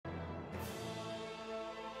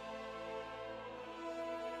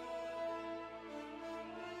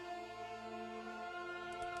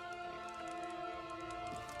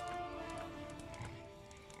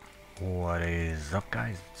What is up,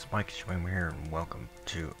 guys? It's Meikitamemo here and welcome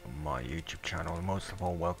to my YouTube channel, and most of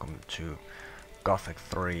all welcome to Gothic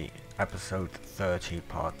 3 episode 30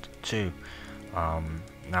 part 2.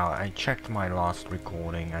 Now I checked my last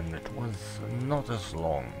recording and it was not as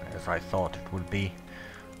long as I thought it would be,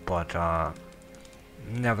 but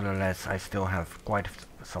nevertheless I still have quite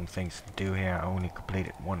some things to do here. I only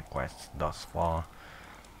completed one quest thus far,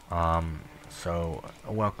 so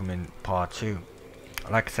welcome in part 2.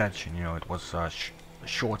 Like I said, you know, it was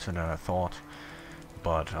shorter than I thought,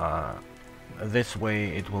 but this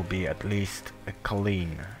way it will be at least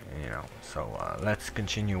clean, you know. So let's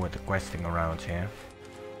continue with the questing around here.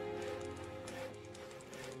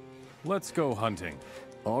 Let's go hunting.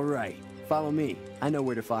 All right, follow me. I know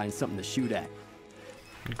where to find something to shoot at.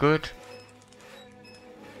 Good.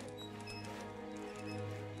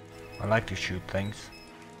 I like to shoot things.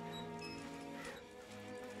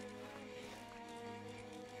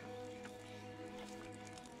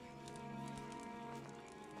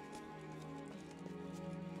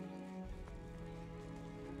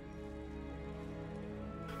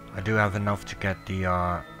 I do have enough to get the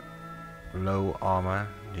low armor,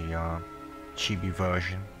 the chibi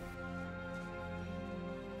version,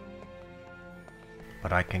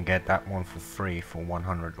 but I can get that one for free for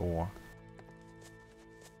 100 ore.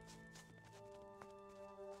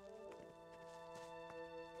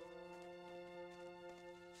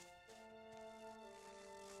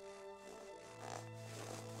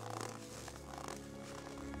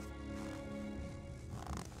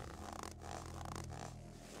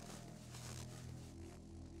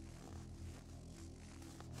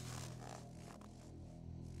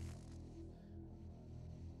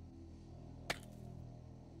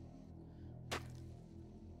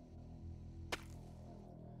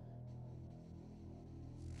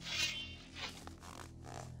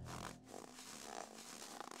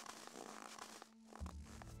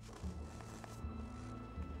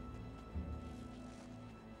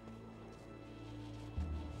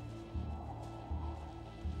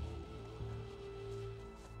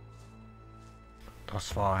 Thus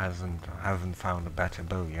far haven't found a better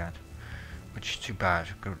bow yet, which is too bad.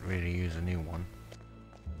 I could really use a new one.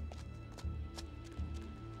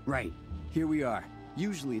 Right, here we are.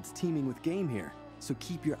 Usually it's teeming with game here, so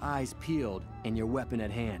keep your eyes peeled and your weapon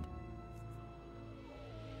at hand.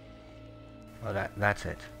 Well, that's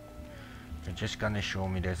it. You're just gonna show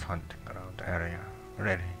me this hunting ground area.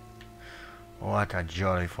 Really? What a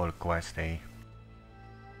joyful quest, eh?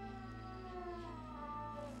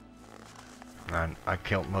 And I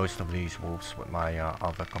killed most of these wolves with my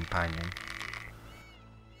other companion.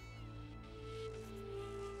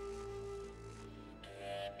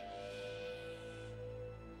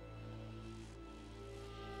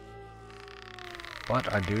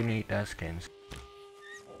 But I do need their skins.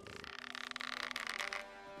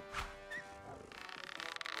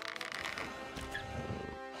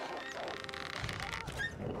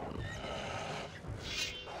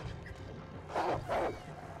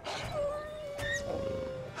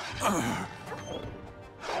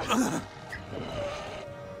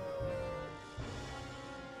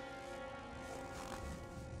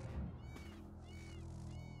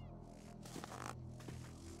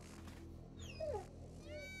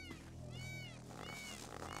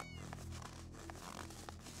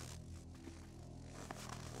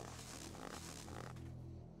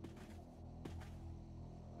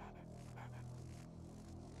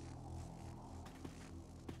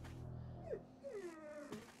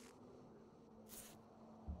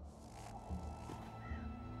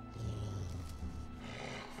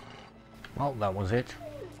 Well, that was it.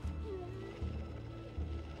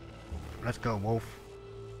 Let's go, wolf.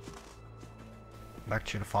 Back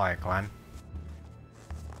to the fire clan.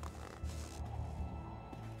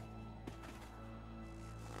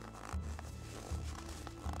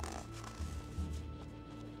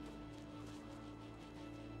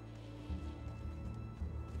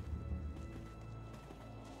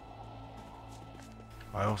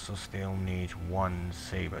 I also still need one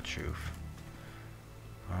saber tooth.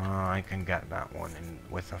 I can get that one in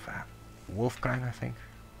with a wolf clan, I think,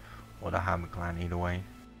 or the hammer clan, either way.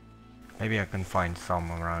 Maybe I can find some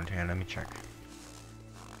around here. Let me check.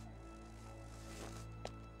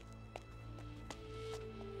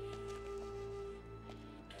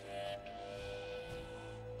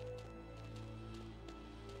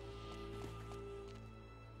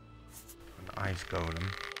 An ice golem.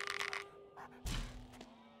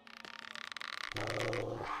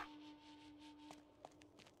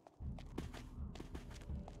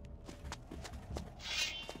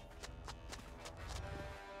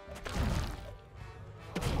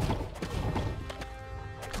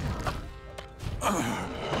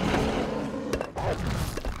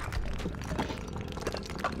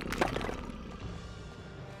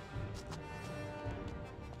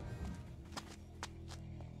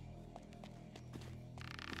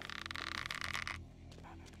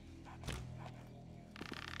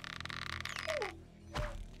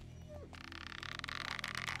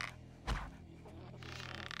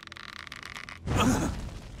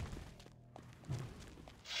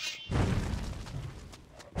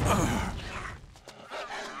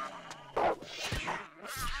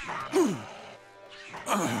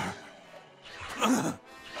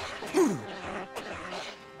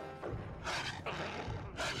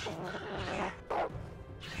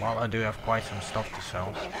 Well, I do have quite some stuff to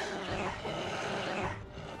sell.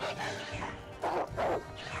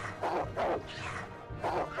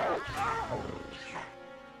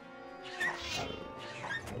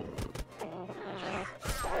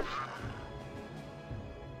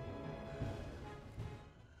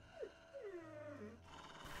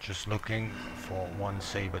 Just looking for one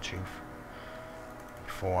saber tooth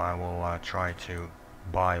before I will try to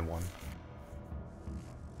buy one.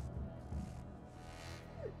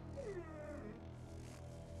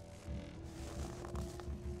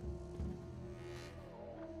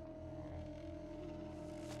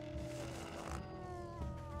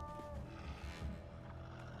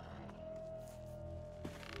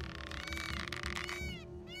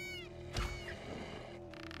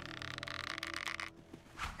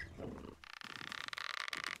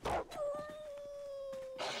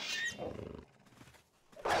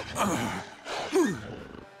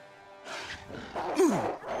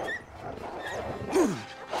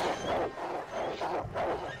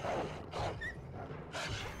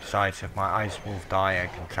 Besides, if my ice wolf die, I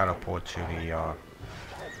can teleport to the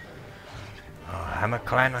Hammer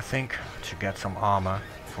Clan, I think, to get some armor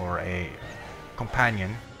for a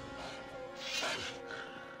companion.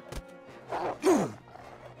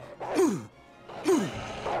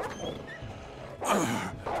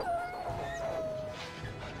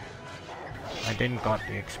 I didn't got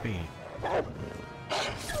the XP.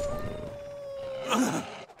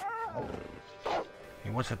 He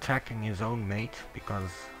was attacking his own mate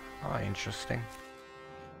because... interesting.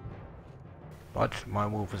 But my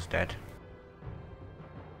wolf is dead.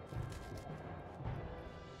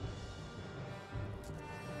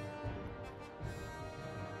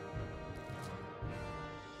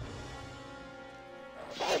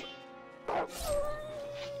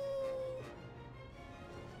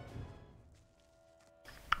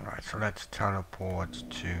 Alright, so let's teleport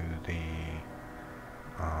to the...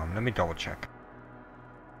 let me double check.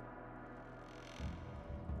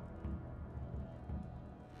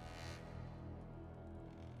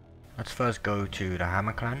 Let's first go to the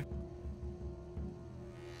Hammer Clan.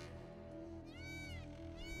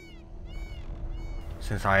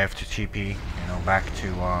 Since I have to TP, you know, back to,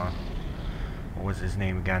 what was his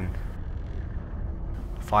name again?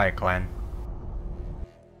 Fire Clan.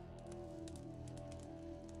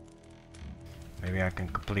 Maybe I can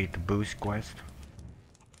complete the boost quest.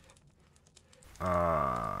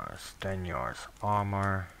 Stejnar's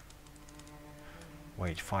armor.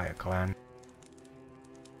 Wait, Fire Clan.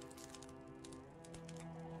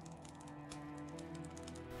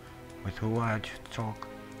 With who I had to talk?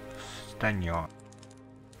 Stejnar.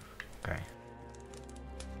 Okay.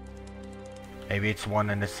 Maybe it's one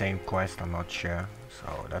and the same quest, I'm not sure.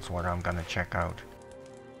 So that's what I'm gonna check out.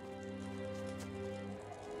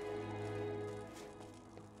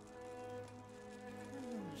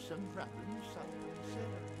 Some problems are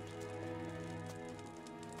reserved.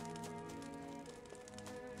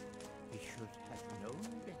 We should have known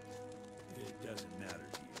better. It doesn't matter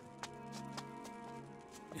to you.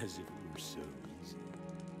 As if it were so easy.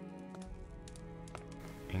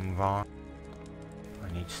 Ingvar. I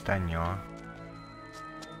need Stejnar.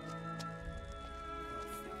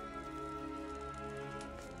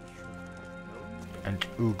 And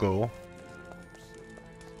Ugolf.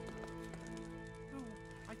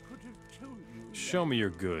 I could have told you. Show me your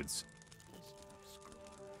goods.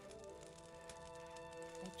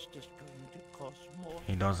 That's just going to cost more.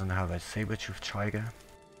 He doesn't have a saber-tooth tiger.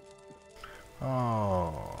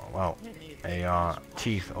 Oh, well, a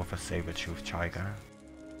teeth of a saber-tooth tiger.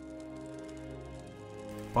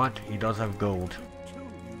 But he does have gold.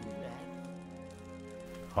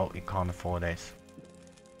 Oh, he can't afford this.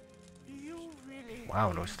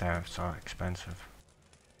 Wow, those staffs are expensive.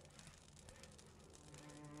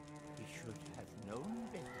 We should have known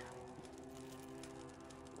better.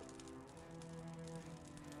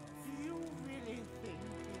 Do you really think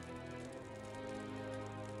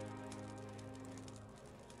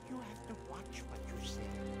you have to watch what you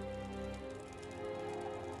say?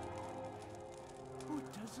 Who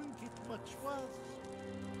doesn't get much worse?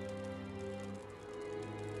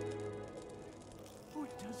 Who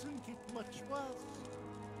doesn't get much worse?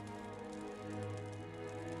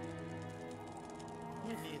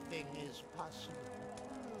 Anything is possible.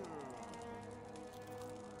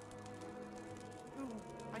 Oh,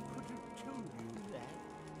 I could have told you that.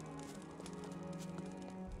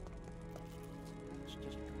 It's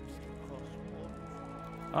just going to cost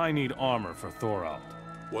more. I need armor for Thorald.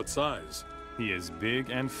 What size? He is big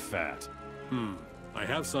and fat. I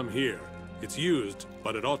have some here. It's used,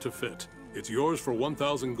 but it ought to fit. It's yours for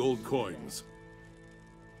 1,000 gold coins.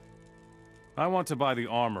 I want to buy the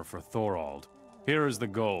armor for Thorald. Here is the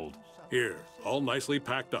gold. Here, all nicely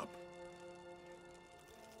packed up.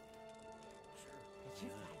 As if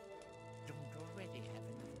I don't already have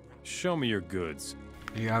enough problems. Show me your goods.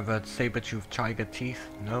 Do you have a saber-tooth tiger teeth?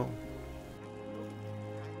 No?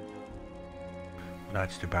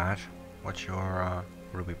 That's too bad. What's your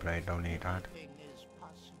ruby blade? Don't need that. Thing is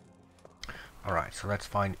possible. Alright, so let's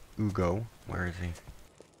find Ugo. Where is he?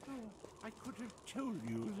 Oh, I could have told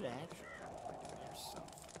you that.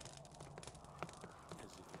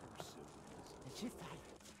 As if I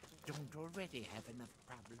don't already have enough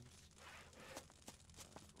problems.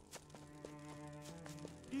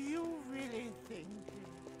 Do you really think?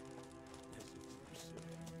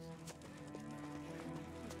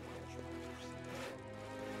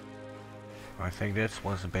 I think this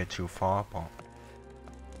was a bit too far, but...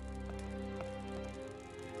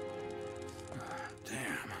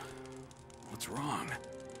 Damn. What's wrong?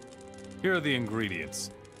 Here are the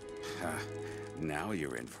ingredients. Now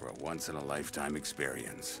you're in for a once-in-a-lifetime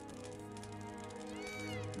experience.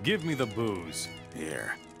 Give me the booze.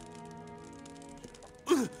 Here.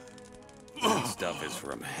 That stuff is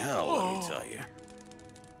from hell, let me tell you.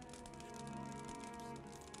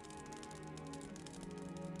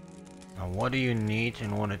 Now what do you need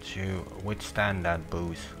in order to withstand that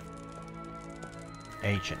booze?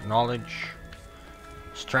 Ancient knowledge.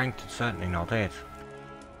 Strength is certainly not it.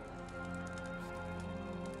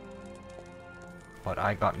 But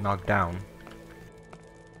I got knocked down,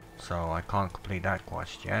 so I can't complete that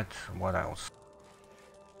quest yet. What else?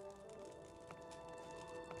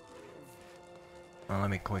 Well, let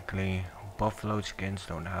me quickly... Buffalo skins,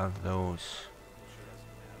 don't have those.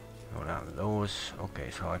 Don't have those. Okay,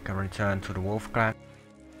 so I can return to the Wolf Clan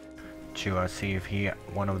to see if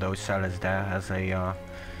one of those sellers there has a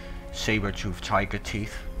saber-tooth tiger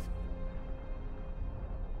teeth.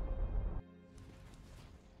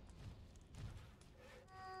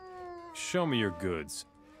 Show me your goods.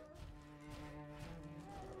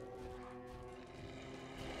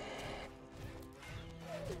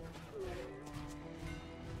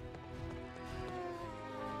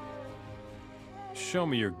 Show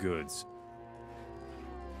me your goods.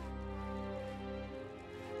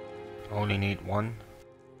 Only need one.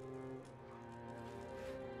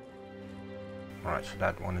 Alright, so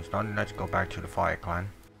that one is done. Let's go back to the Fire Clan.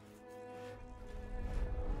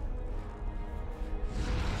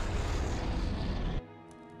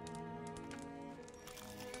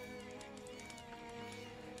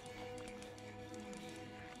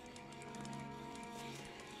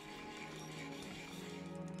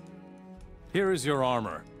 Here is your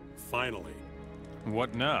armor. Finally.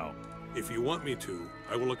 What now? If you want me to,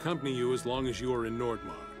 I will accompany you as long as you are in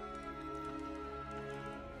Nordmar.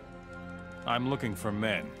 I'm looking for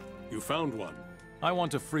men. You found one. I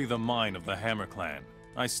want to free the mine of the Hammer Clan.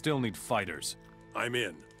 I still need fighters. I'm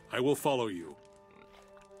in. I will follow you.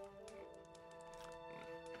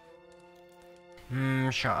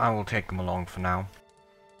 Sure, I will take him along for now.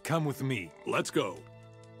 Come with me. Let's go.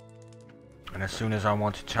 And as soon as I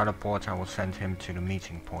want to teleport, I will send him to the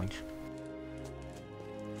meeting point.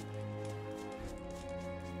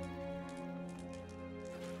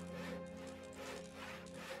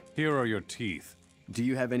 Here are your teeth. Do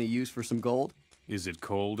you have any use for some gold? Is it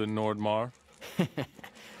cold in Nordmar?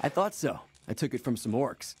 I thought so. I took it from some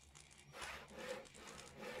orcs.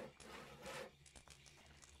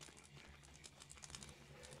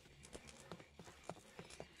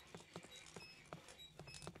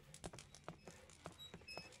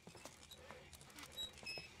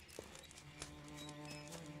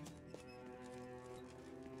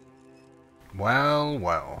 Well,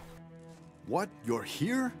 well. What? You're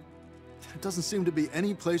here? There doesn't seem to be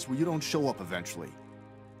any place where you don't show up eventually.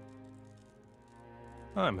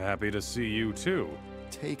 I'm happy to see you too.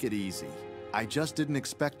 Take it easy. I just didn't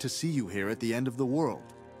expect to see you here at the end of the world.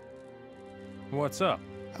 What's up?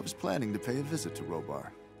 I was planning to pay a visit to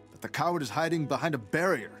Robar, but the coward is hiding behind a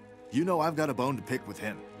barrier. You know I've got a bone to pick with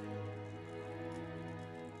him.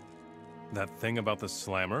 That thing about the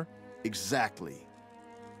slammer? Exactly.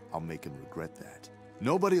 I'll make him regret that.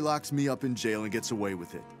 Nobody locks me up in jail and gets away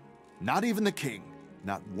with it. Not even the king.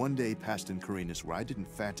 Not one day passed in Carinus where I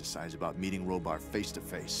didn't fantasize about meeting Robar face to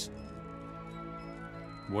face.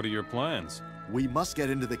 What are your plans? We must get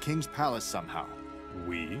into the king's palace somehow.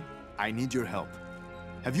 We? I need your help.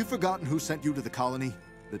 Have you forgotten who sent you to the colony?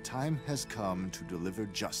 The time has come to deliver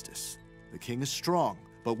justice. The king is strong,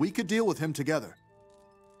 but we could deal with him together.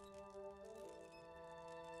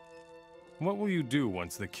 What will you do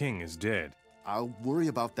once the king is dead? I'll worry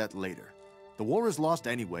about that later. The war is lost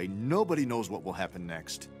anyway. Nobody knows what will happen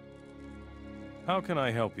next. How can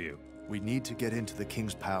I help you? We need to get into the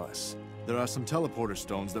king's palace. There are some teleporter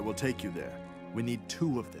stones that will take you there. We need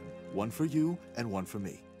 2 of them. One for you and one for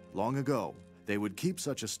me. Long ago, they would keep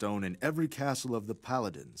such a stone in every castle of the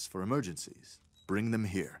paladins for emergencies. Bring them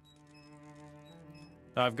here.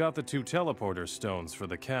 I've got the 2 teleporter stones for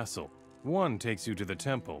the castle. One takes you to the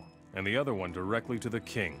temple, and the other one directly to the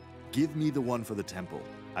king. Give me the one for the temple.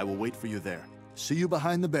 I will wait for you there. See you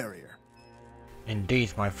behind the barrier.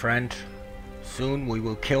 Indeed, my friend. Soon we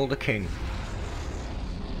will kill the king.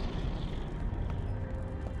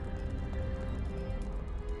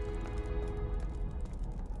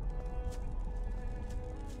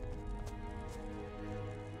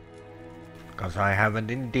 Because I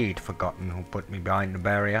haven't indeed forgotten who put me behind the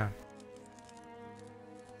barrier.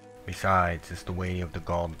 Besides, it's the way of the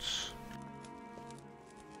gods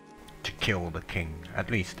to kill the king,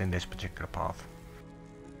 at least in this particular path.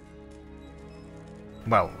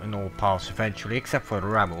 Well, in all paths eventually, except for the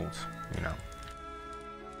rebels, you know.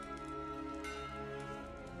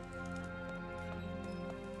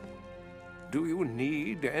 Do you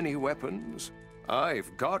need any weapons?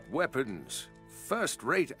 I've got weapons.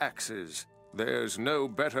 First-rate axes. There's no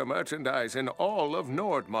better merchandise in all of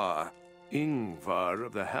Nordmar. Ingvar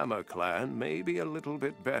of the Hammer clan may be a little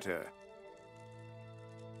bit better.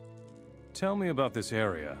 Tell me about this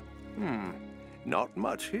area. Not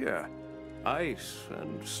much here. Ice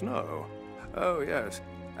and snow. Oh yes,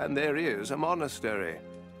 and there is a monastery.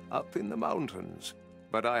 Up in the mountains.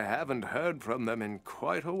 But I haven't heard from them in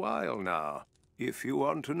quite a while now. If you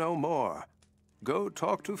want to know more, go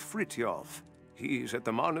talk to Fritjof. He's at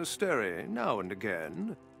the monastery now and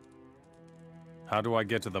again. How do I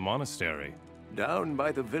get to the monastery? Down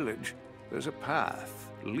by the village, there's a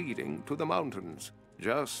path leading to the mountains.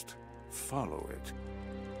 Just follow it.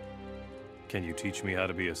 Can you teach me how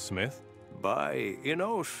to be a smith? By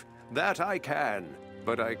Inos, that I can.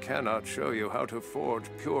 But I cannot show you how to forge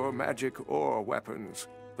pure magic ore weapons.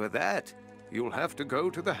 For that, you'll have to go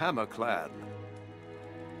to the Hammer clan.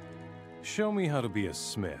 Show me how to be a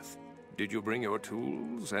smith. Did you bring your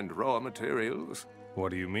tools and raw materials? What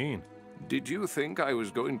do you mean? Did you think I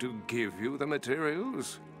was going to give you the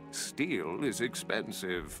materials? Steel is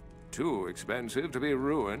expensive. Too expensive to be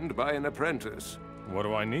ruined by an apprentice. What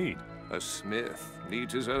do I need? A smith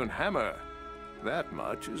needs his own hammer. That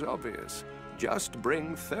much is obvious. Just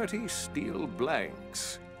bring 30 steel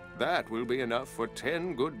blanks. That will be enough for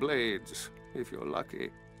 10 good blades, if you're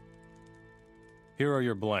lucky. Here are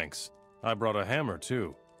your blanks. I brought a hammer,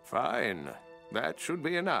 too. Fine. That should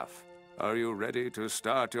be enough. Are you ready to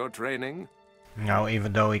start your training? No,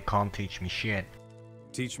 even though he can't teach me shit.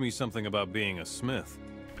 Teach me something about being a smith.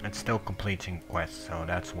 It's still completing quests, so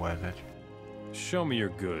that's worth it. Show me your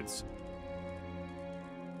goods.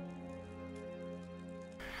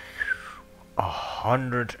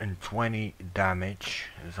 120 damage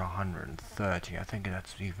is 130. I think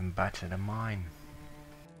that's even better than mine.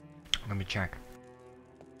 Let me check.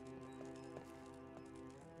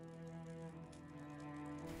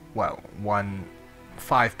 Well,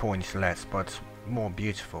 5 points less, but more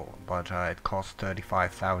beautiful. But it costs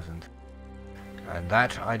 35,000, and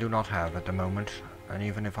that I do not have at the moment. And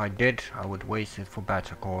even if I did, I would waste it for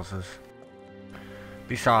better causes.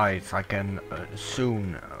 Besides, I can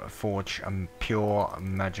soon forge a pure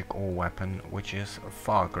magic ore weapon, which is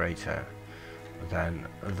far greater than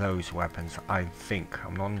those weapons, I think.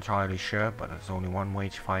 I'm not entirely sure, but there's only one way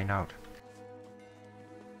to find out.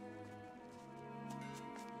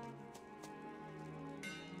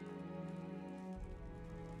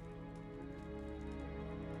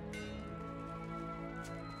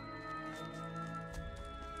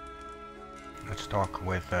 Let's talk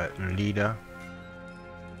with the leader.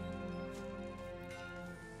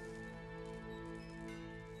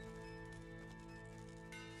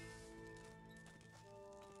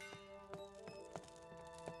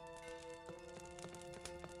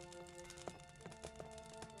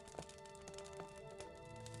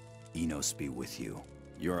 Enos be with you.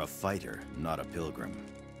 You're a fighter, not a pilgrim.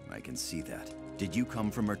 I can see that. Did you come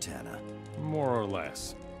from Mertana? More or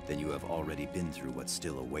less. Then you have already been through what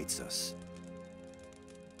still awaits us.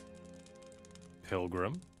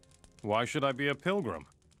 Pilgrim? Why should I be a pilgrim?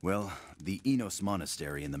 Well, the Enos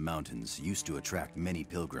Monastery in the mountains used to attract many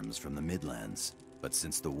pilgrims from the Midlands. But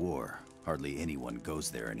since the war, hardly anyone goes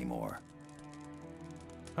there anymore.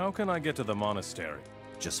 How can I get to the monastery?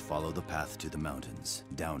 Just follow the path to the mountains,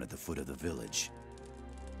 down at the foot of the village.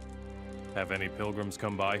 Have any pilgrims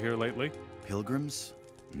come by here lately? Pilgrims?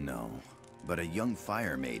 No. But a young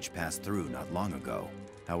fire mage passed through not long ago.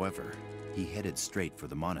 However, He headed straight for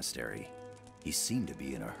the monastery. He seemed to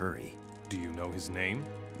be in a hurry. Do you know his name?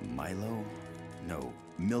 Milo? No,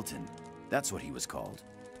 Milton. That's what he was called.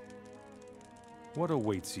 What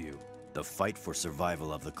awaits you? The fight for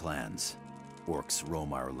survival of the clans. Orcs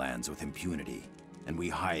roam our lands with impunity, and we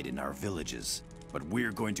hide in our villages. But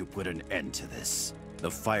we're going to put an end to this.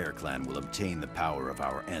 The Fire Clan will obtain the power of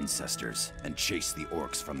our ancestors and chase the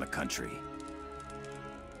orcs from the country.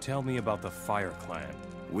 Tell me about the Fire Clan.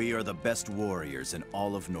 We are the best warriors in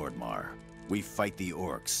all of Nordmar. We fight the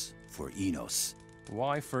orcs for Enos.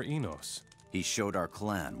 Why for Enos? He showed our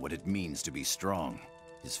clan what it means to be strong.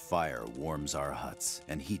 His fire warms our huts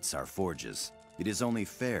and heats our forges. It is only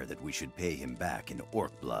fair that we should pay him back in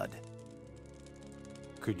orc blood.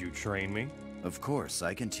 Could you train me? Of course,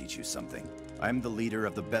 I can teach you something. I'm the leader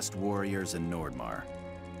of the best warriors in Nordmar.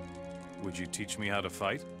 Would you teach me how to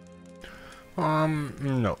fight?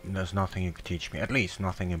 No, there's nothing you could teach me. At least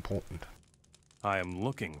nothing important. I am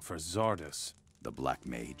looking for Zardus. The Black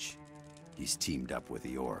Mage. He's teamed up with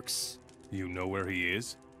the orcs. You know where he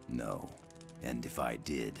is? No. And if I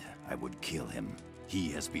did, I would kill him. He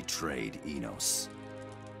has betrayed Enos.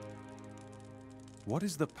 What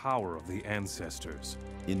is the power of the ancestors?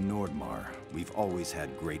 In Nordmar, we've always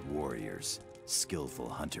had great warriors, skillful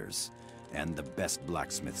hunters, and the best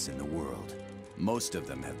blacksmiths in the world. Most of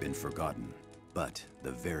them have been forgotten, but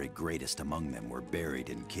the very greatest among them were buried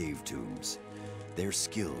in cave tombs. Their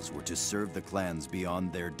skills were to serve the clans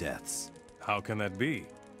beyond their deaths. How can that be?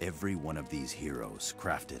 Every one of these heroes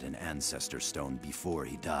crafted an ancestor stone before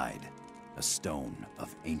he died. A stone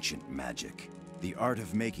of ancient magic. The art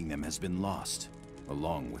of making them has been lost,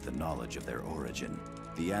 along with the knowledge of their origin.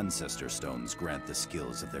 The ancestor stones grant the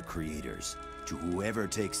skills of their creators to whoever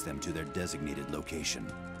takes them to their designated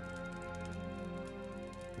location.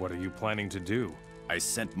 What are you planning to do? I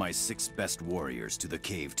sent my 6 best warriors to the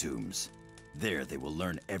cave tombs. There they will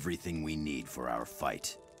learn everything we need for our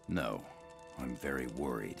fight. No, I'm very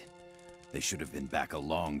worried. They should have been back a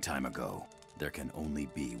long time ago. There can only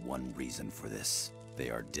be one reason for this. They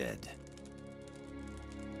are dead.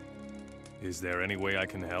 Is there any way I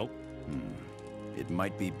can help? It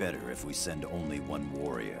might be better if we send only one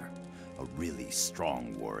warrior. A really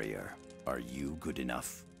strong warrior. Are you good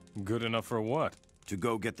enough? Good enough for what? To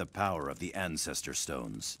go get the power of the ancestor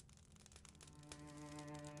stones.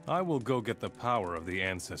 I will go get the power of the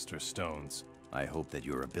ancestor stones. I hope that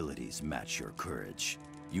your abilities match your courage.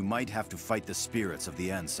 You might have to fight the spirits of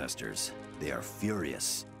the ancestors. They are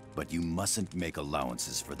furious, but you mustn't make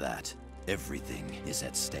allowances for that. Everything is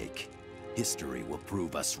at stake. History will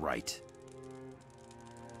prove us right.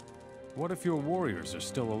 What if your warriors are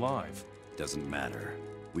still alive? Doesn't matter.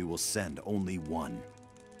 We will send only one.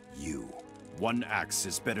 You. 1 axe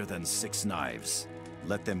is better than 6 knives.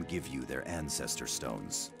 Let them give you their ancestor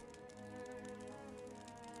stones.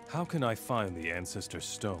 How can I find the ancestor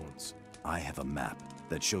stones? I have a map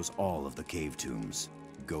that shows all of the cave tombs.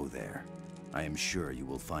 Go there. I am sure you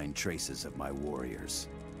will find traces of my warriors.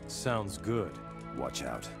 Sounds good. Watch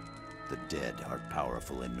out. The dead are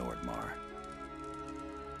powerful in Nordmar.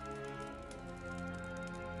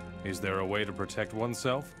 Is there a way to protect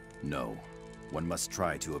oneself? No. One must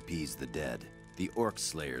try to appease the dead. The Orc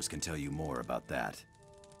Slayers can tell you more about that.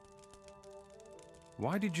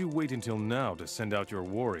 Why did you wait until now to send out your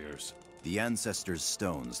warriors? The Ancestors'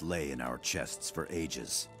 stones lay in our chests for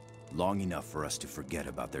ages. Long enough for us to forget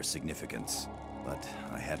about their significance. But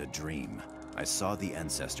I had a dream. I saw the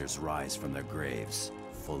Ancestors rise from their graves,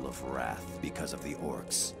 full of wrath because of the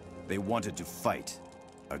Orcs. They wanted to fight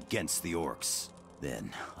against the Orcs.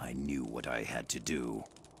 Then I knew what I had to do.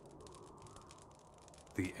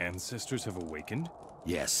 The ancestors have awakened?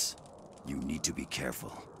 Yes. You need to be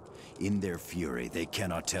careful. In their fury, they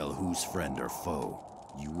cannot tell who's friend or foe.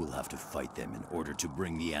 You will have to fight them in order to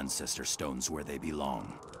bring the Ancestor Stones where they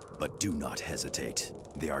belong. But do not hesitate.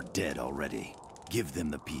 They are dead already. Give them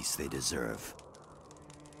the peace they deserve.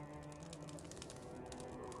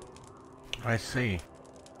 I see.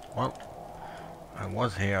 Well, I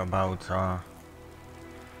was here about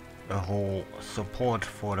the whole support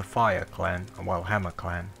for the Fire Clan, well, Hammer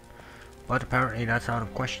Clan, but apparently that's out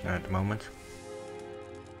of question at the moment.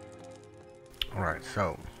 Alright,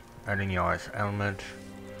 so Adanos helmet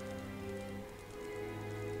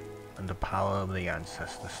and the power of the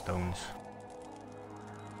Ancestor Stones.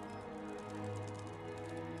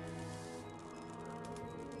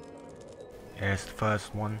 Here's the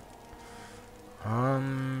first one.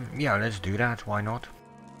 Yeah, let's do that, why not?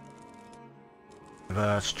 I have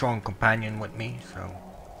a strong companion with me, so...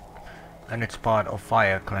 And it's part of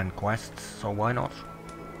Fire Clan quests, so why not?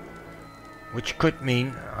 Which could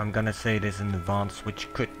mean, I'm gonna say this in advance,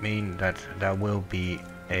 which could mean that there will be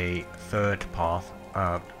a third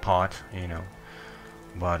part, you know,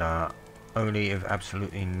 but only if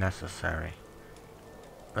absolutely necessary.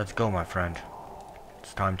 Let's go, my friend.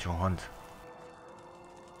 It's time to hunt.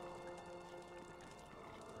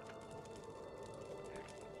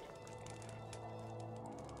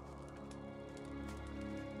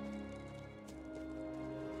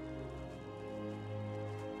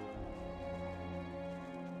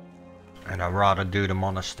 And I'd rather do the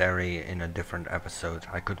monastery in a different episode.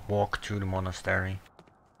 I could walk to the monastery,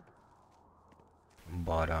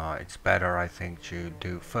 but it's better, I think, to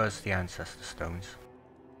do first the ancestor stones.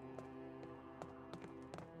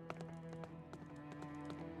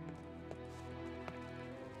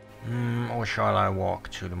 Or shall I walk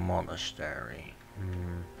to the monastery?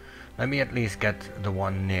 Let me at least get the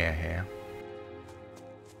one near here,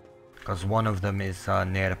 because one of them is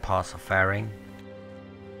near the Pass of Faring.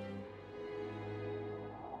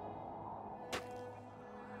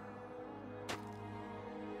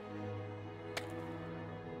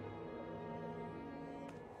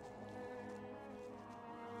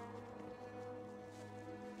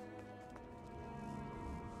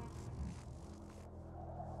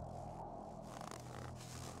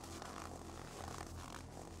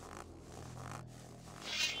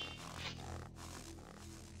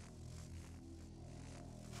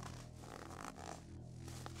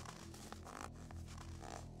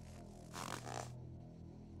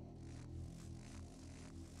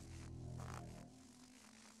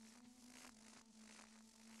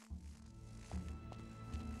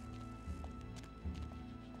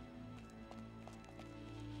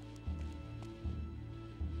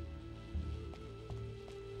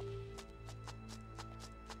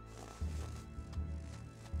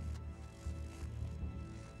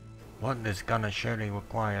 Well, this gonna surely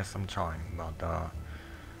require some time, but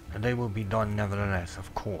they will be done nevertheless,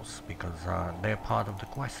 of course, because they're part of the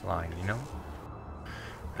quest line, you know?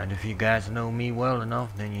 And if you guys know me well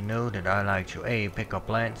enough, then you know that I like to A, pick up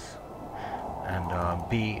lands, and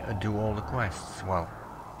B, do all the quests. Well,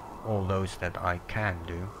 all those that I can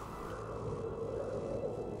do.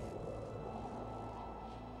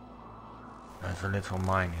 There's a little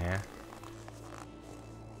mine here.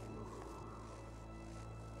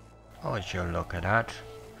 Oh, sure, look at that.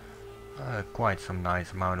 Quite some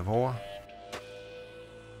nice amount of ore.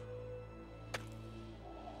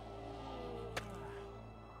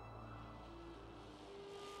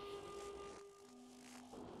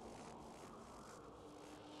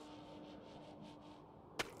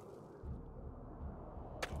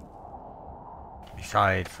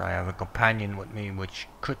 Besides, I have a companion with me, which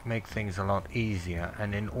could make things a lot easier,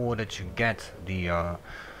 and in order to get the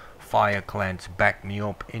Fire Clan to back me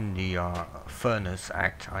up in the Furnace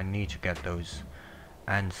Act, I need to get those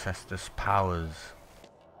Ancestors' powers.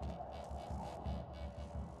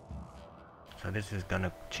 So this is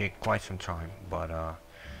gonna take quite some time, but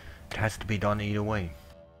it has to be done either way.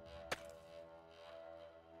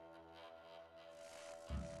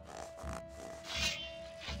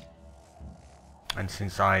 And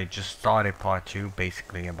since I just started part 2,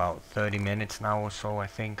 basically about 30 minutes now or so, I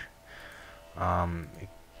think,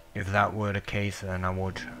 if that were the case and I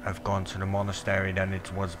would have gone to the monastery, then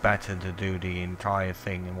it was better to do the entire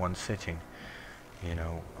thing in one sitting, you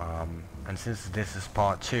know. And since this is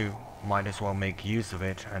part 2, might as well make use of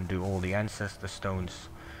it and do all the ancestor stones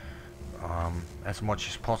as much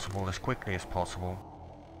as possible, as quickly as possible,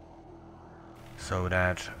 so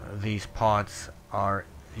that these parts are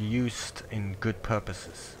used in good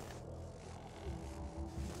purposes.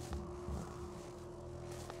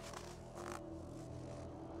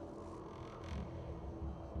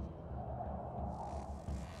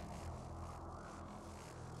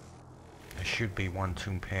 There should be one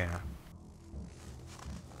tomb pair.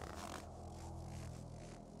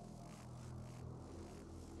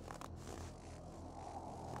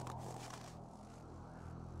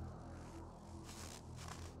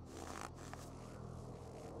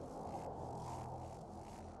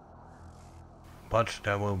 But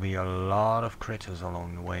there will be a lot of critters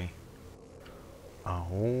along the way. A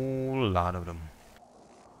whole lot of them.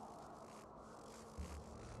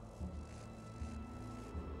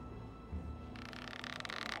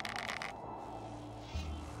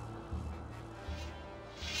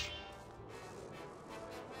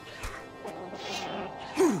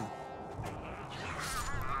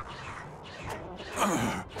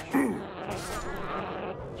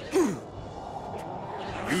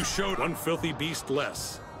 You showed one filthy beast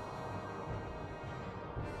less.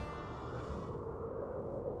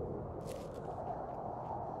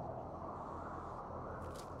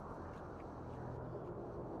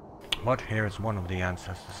 But here is one of the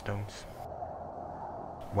ancestor stones.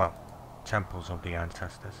 Well, temples of the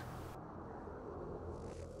ancestors.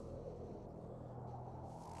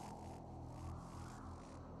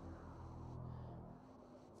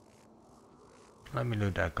 Let me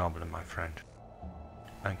loot that goblin, my friend.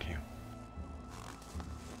 Thank you.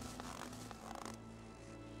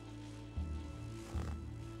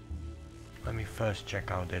 Let me first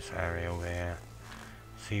check out this area over here.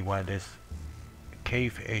 See where this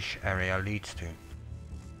cave-ish area leads to.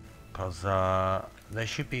 Because there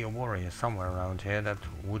should be a warrior somewhere around here that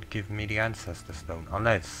would give me the ancestor stone.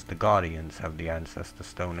 Unless the guardians have the ancestor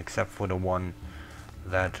stone, except for the one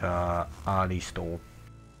that Ali stole.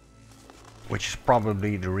 Which is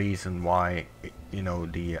probably the reason why, you know,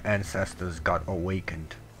 the ancestors got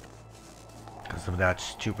awakened. Because of that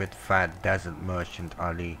stupid fat desert merchant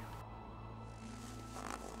Ali.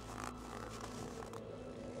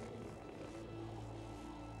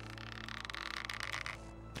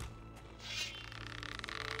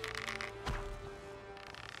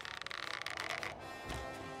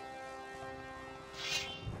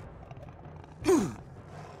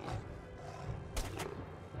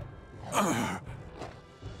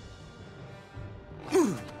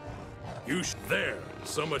 There!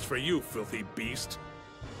 So much for you, filthy beast.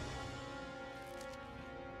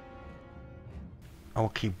 I'll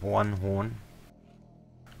keep one horn.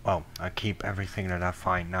 Well, I keep everything that I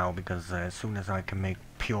find now, because as soon as I can make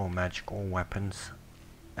pure magical weapons,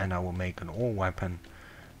 and I will make an all weapon,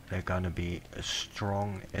 they're gonna be as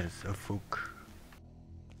strong as a fook.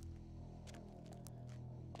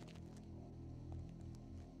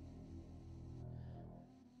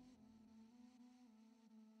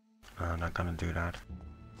 I'm not gonna do that.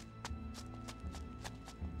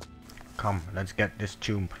 Come, let's get this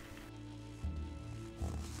tomb.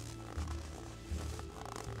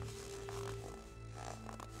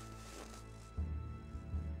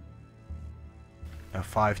 There are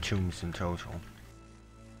 5 tombs in total.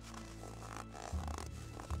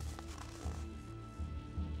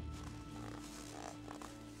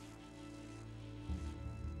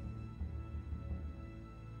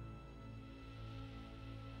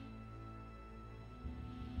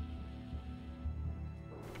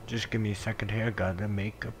 Just give me a second here, gotta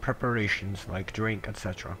make preparations like drink,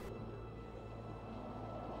 etc.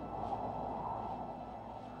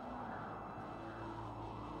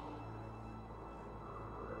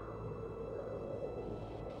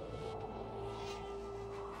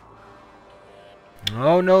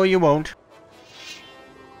 Oh no, you won't.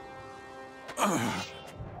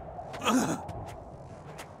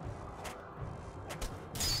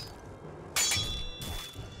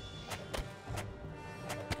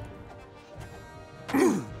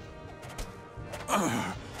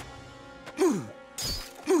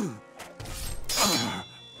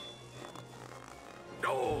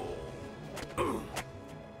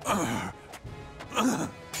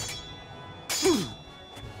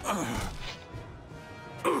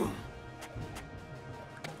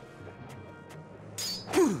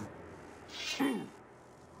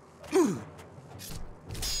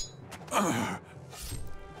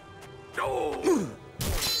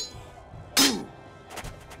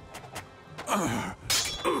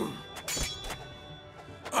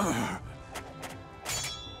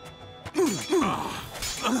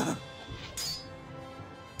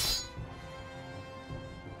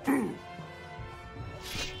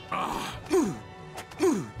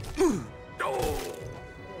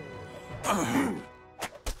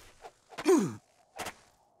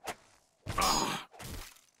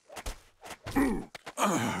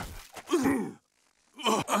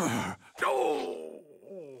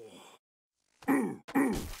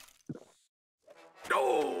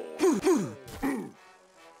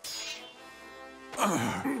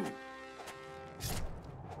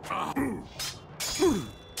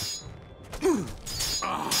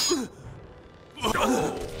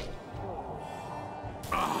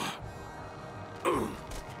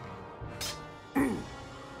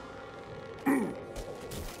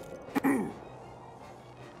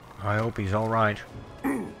 I hope he's alright.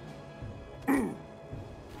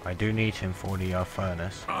 I do need him for the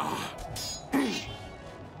furnace.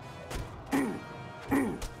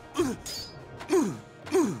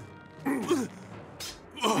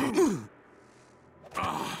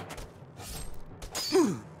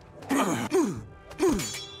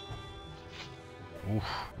 Oof.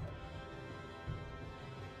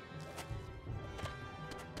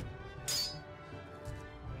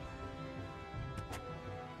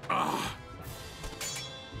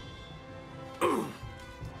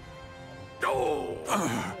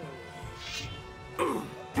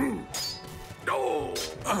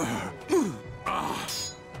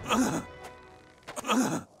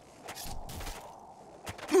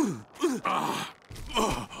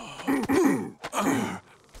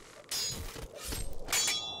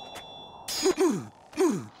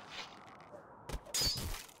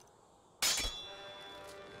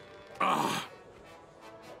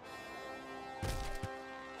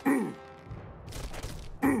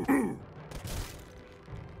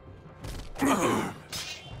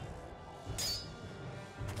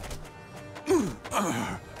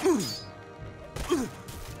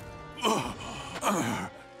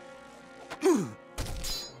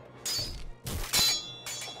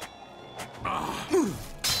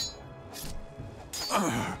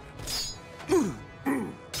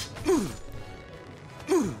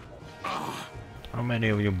 How many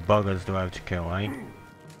of you buggers do I have to kill, eh?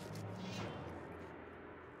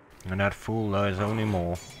 And that fool, there's only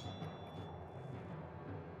more.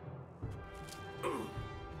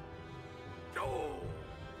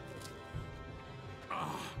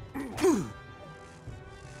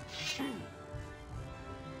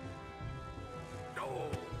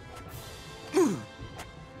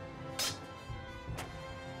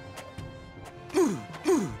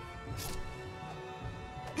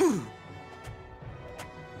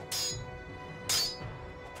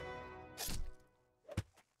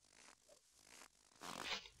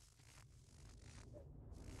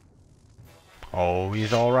 Oh,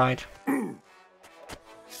 he's alright.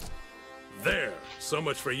 There! So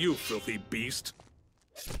much for you, filthy beast.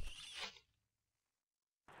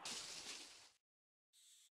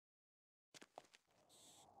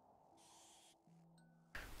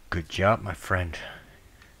 Good job, my friend.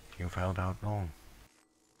 You've held out long.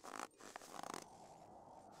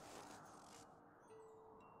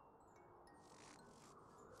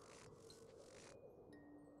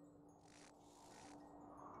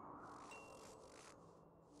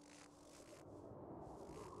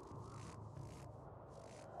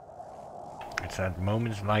 It's at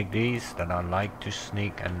moments like these that I like to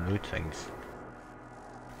sneak and loot things.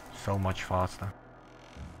 So much faster.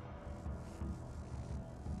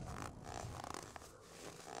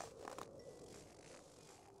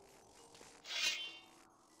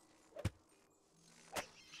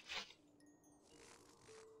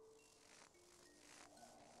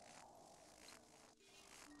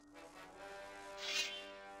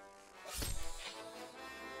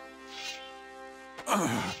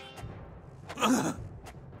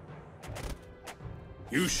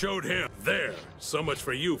 You showed him. There! So much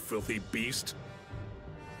for you, filthy beast.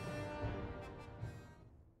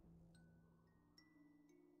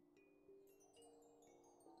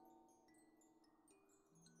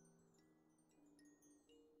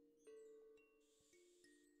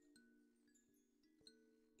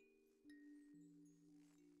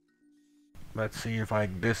 Let's see if I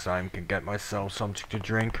this time can get myself something to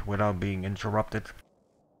drink without being interrupted.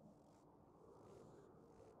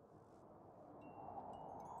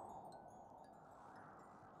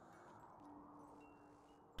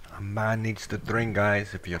 A man needs to drink,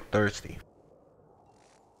 guys, if you're thirsty.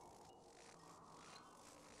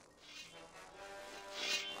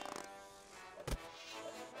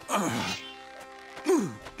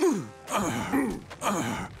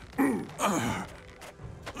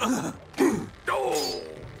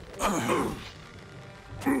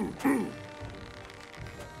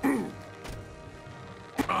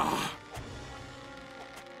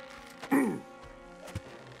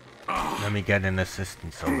 Let me get an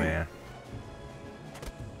assistance over here.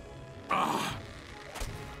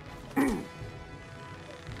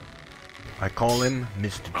 I call him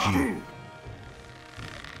Mr. G.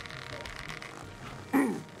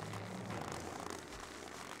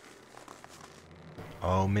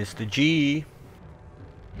 Oh, Mr. G.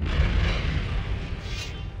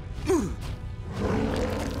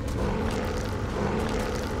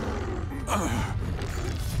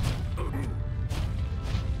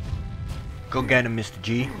 Go get him, Mr.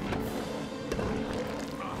 G.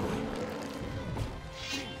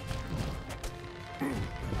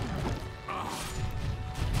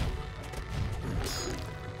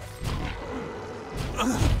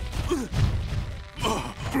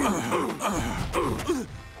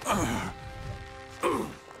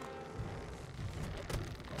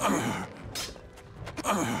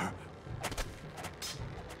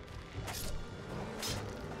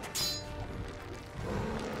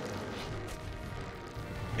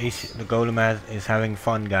 The golem is having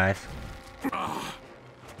fun, guys.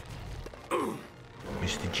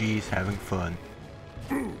 Mr. G is having fun.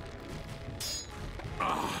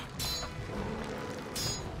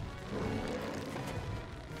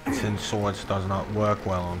 Since swords does not work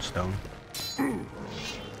well on stone.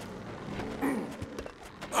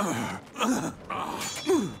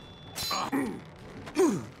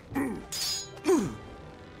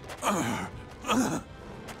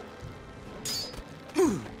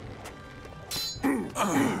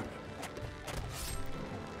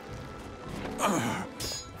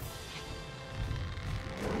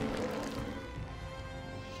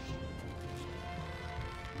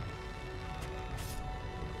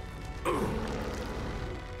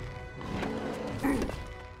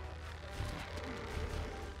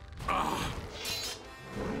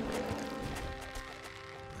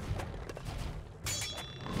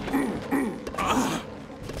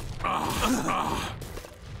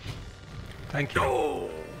 Thank you.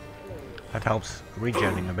 That helps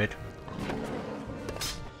regenning a bit.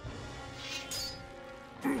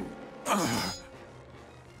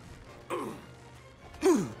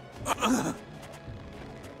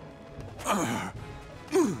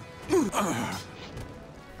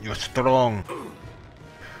 You're strong,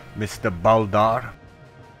 Mr. Baldar.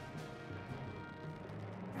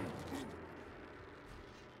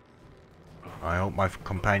 I hope my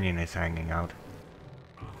companion is hanging out.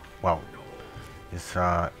 Well, is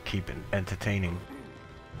keeping entertaining.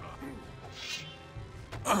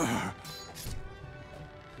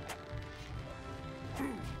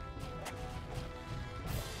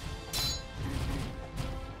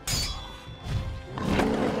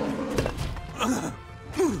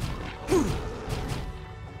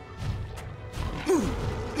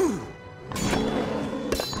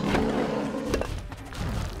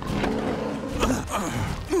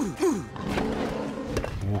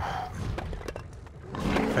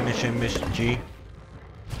 Finish him, Miss G.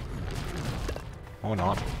 Or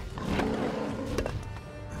not.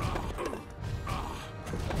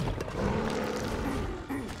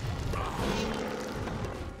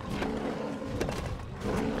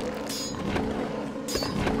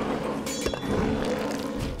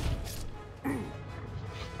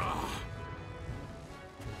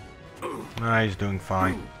 Ah, he's doing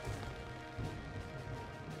fine.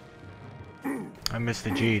 And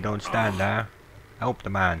Mr. G, don't stand there. Help the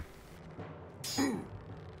man.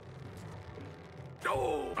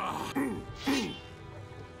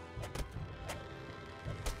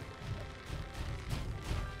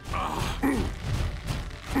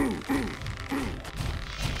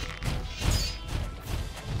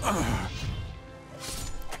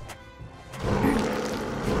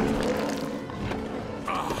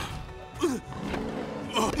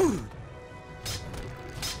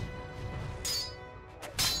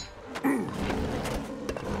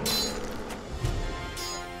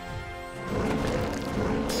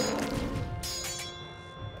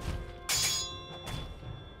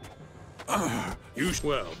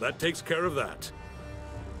 Well, that takes care of that.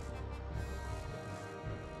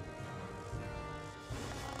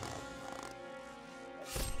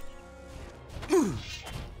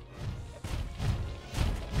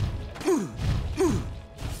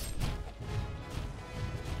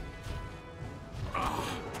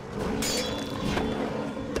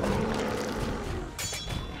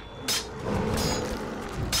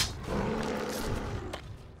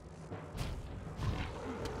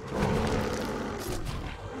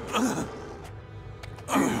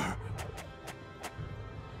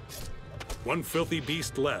 One filthy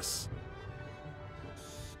beast less.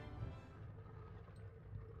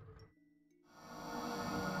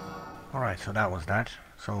 Alright, so that was that.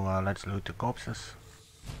 So let's loot the corpses.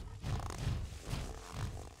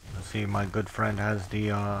 Let's see if my good friend has the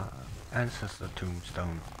ancestor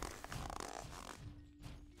tombstone.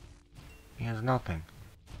 He has nothing.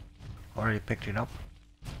 Already picked it up?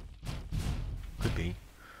 Could be.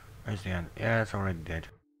 Where's the end? Yeah, it's already dead.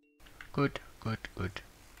 Good, good, good.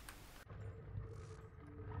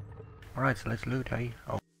 Alright, so let's loot, eh?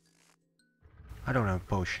 Oh. I don't have a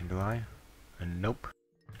potion, do I? Nope.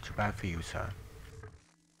 Too bad for you, sir.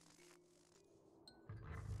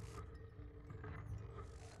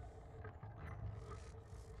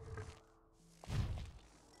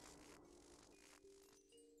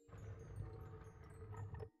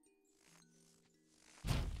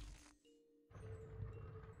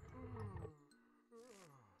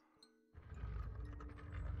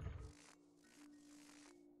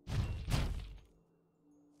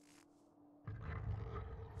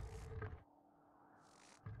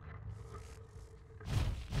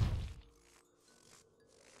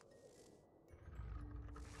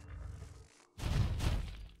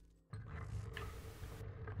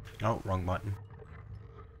 Oh, wrong button.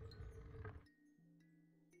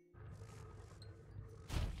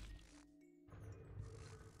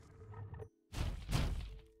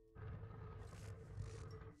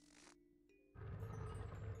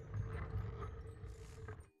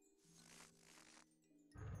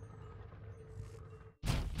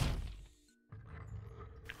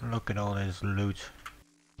 Look at all this loot.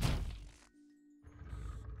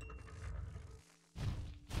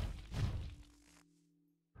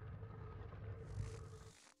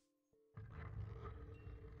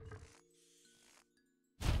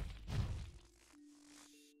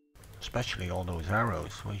 Especially all those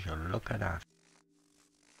arrows. We should look at that.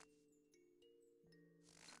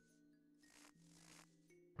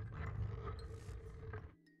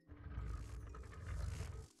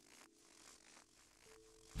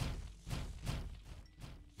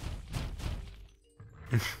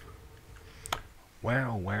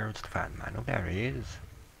 Well, where's the fat man? Oh, there he is.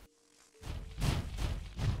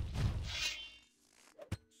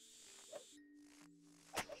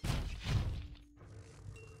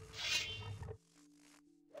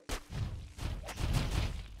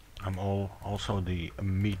 I'm also the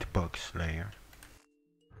meat bug slayer.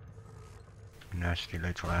 Nasty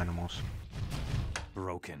little animals.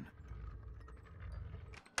 Broken.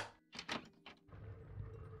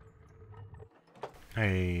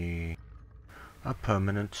 A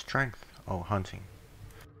permanent strength. Oh, hunting.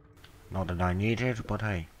 Not that I need it, but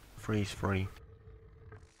hey, free is free.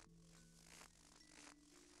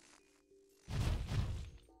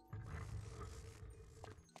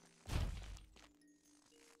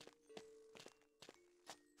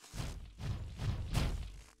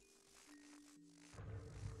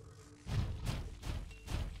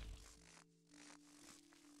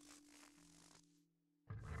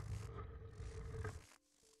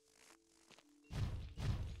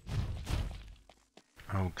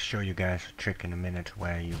 I'll show you guys a trick in a minute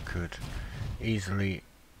where you could easily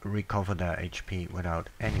recover their HP without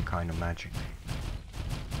any kind of magic.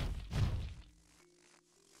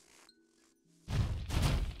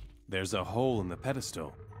 There's a hole in the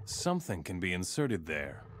pedestal. Something can be inserted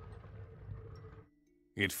there.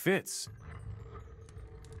 It fits.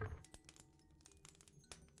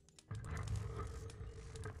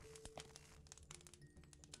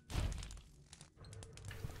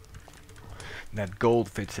 That gold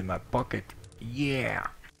fits in my pocket. Yeah!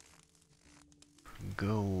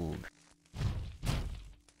 Gold.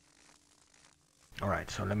 Alright,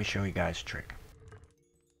 so let me show you guys a trick.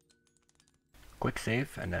 Quick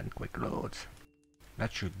save and then quick loads.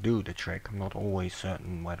 That should do the trick. I'm not always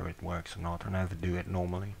certain whether it works or not. I never do it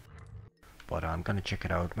normally. But I'm gonna check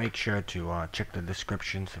it out. Make sure to check the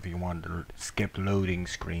descriptions if you want to skip loading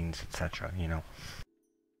screens, etc. You know.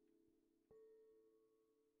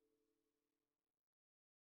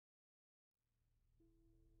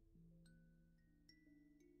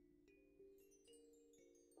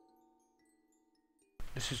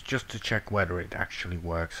 This is just to check whether it actually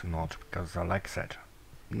works or not, because like I said,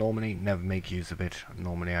 normally never make use of it.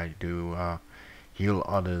 Normally I do heal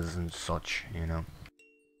others and such, you know.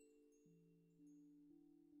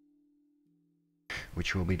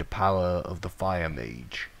 Which will be the power of the Fire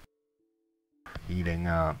Mage. Healing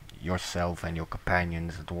yourself and your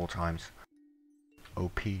companions at all times.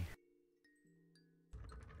 OP.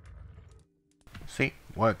 See,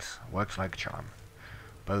 works like a charm.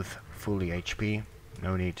 Both fully HP.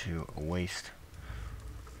 No need to waste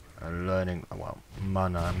learning, well,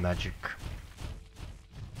 mana magic.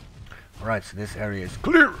 Alright, so this area is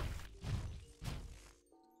clear!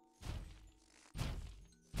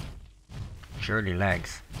 Surely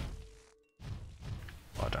lags.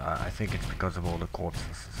 But I think it's because of all the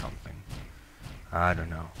corpses or something. I don't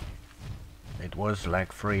know. It was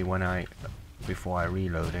lag free when before I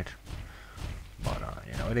reloaded. But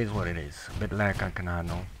you know, it is what it is. A bit lag I can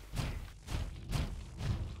handle.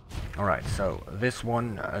 Alright, so this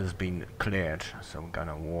one has been cleared, so I'm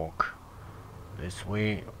gonna walk this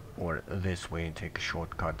way or this way and take a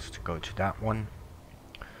shortcut to go to that one.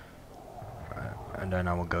 And then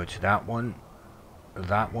I will go to that one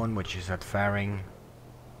which is at Faring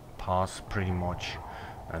Pass pretty much,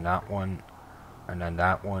 and that one, and then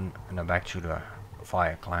that one, and then back to the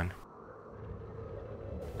Fire Clan.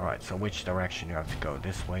 Alright, so which direction you have to go?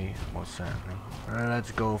 This way, most certainly.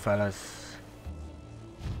 Let's go, fellas.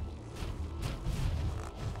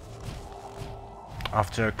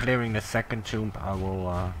 After clearing the second tomb, I will,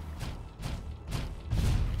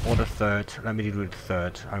 or the third, let me do the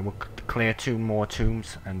third. I will clear 2 more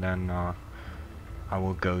tombs and then I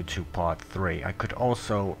will go to part 3. I could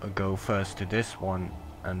also go first to this one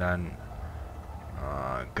and then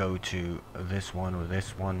go to this one or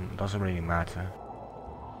this one. Doesn't really matter.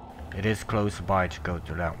 It is close by to go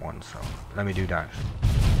to that one, so let me do that.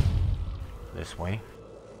 This way.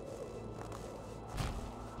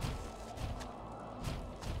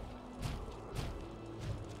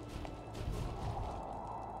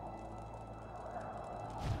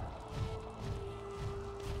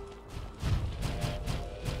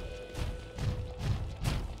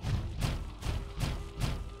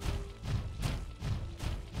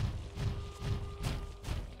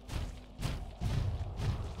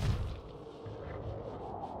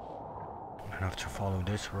 I have to follow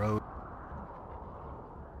this road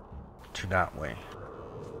to that way.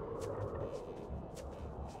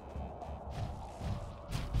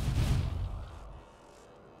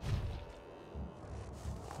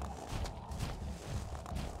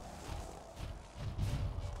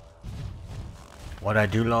 What I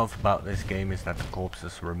do love about this game is that the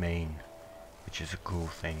corpses remain, which is a cool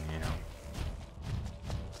thing, you know.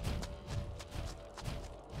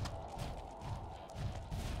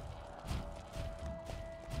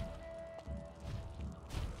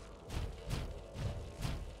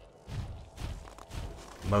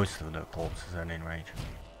 Most of the corpses are in range.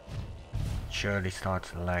 Surely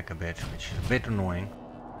starts to lag a bit, which is a bit annoying.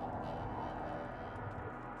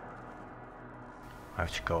 I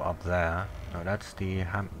have to go up there. No, that's the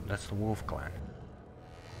wolf clan.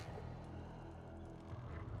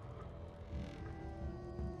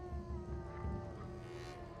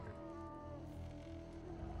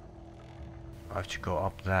 I have to go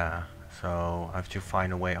up there, so I have to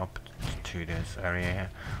find a way up to this area here.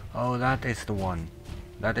 Oh, that is the one.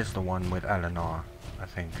 That is the one with Eleanor, I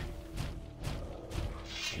think.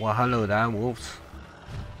 Well, hello there, wolves.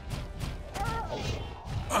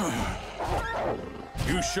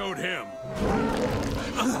 You showed him.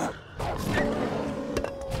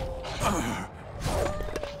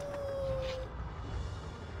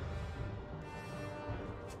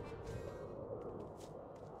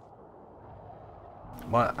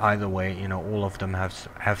 But either way, you know, all of them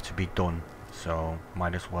have to be done, so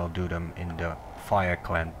might as well do them in the Fire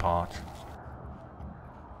Clan part.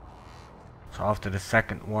 So after the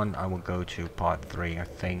second one, I will go to part 3, I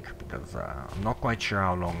think, because I'm not quite sure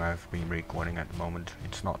how long I've been recording at the moment.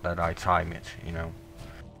 It's not that I time it, you know.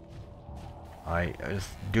 I just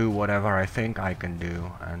do whatever I think I can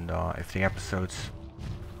do, and if the episodes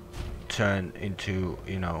turn into,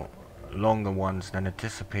 you know, longer ones than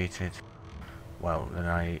anticipated, well, then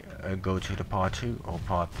I go to the part 2 or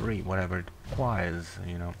part 3, whatever it requires,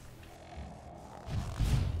 you know.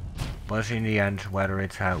 But in the end, whether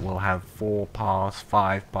it will have 4 parts,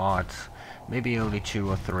 5 parts, maybe only 2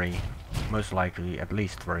 or 3, most likely at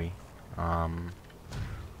least 3.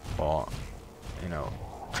 But, you know,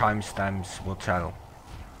 timestamps will tell,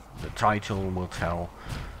 the title will tell,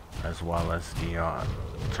 as well as the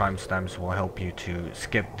timestamps will help you to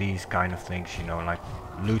skip these kind of things, you know, like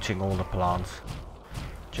looting all the plants,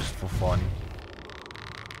 just for fun.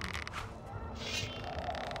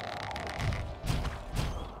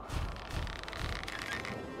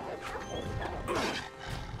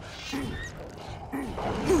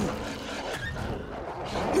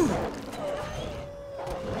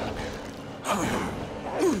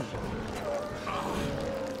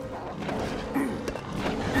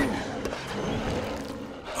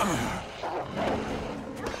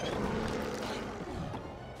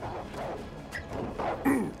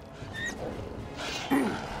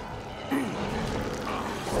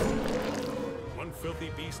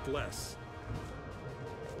 Less.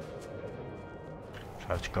 So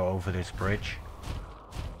I have to go over this bridge,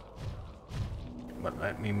 but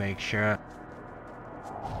let me make sure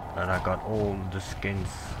that I got all the skins,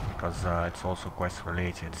 because it's also quest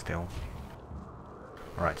related still.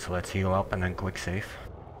 Alright, so let's heal up and then quick save.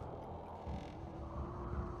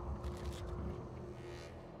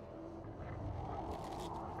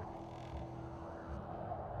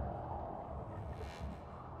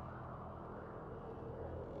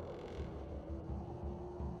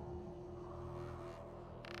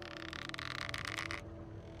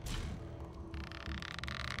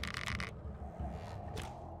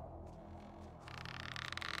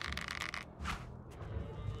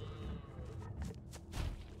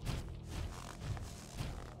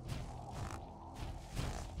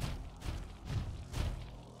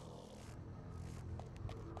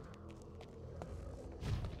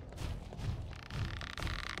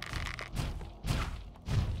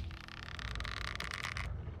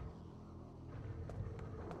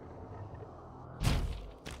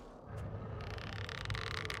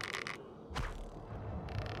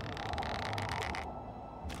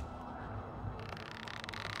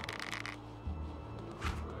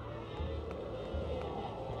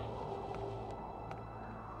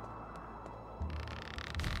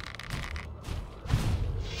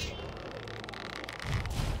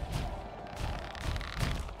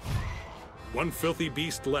 One filthy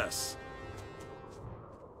beast less.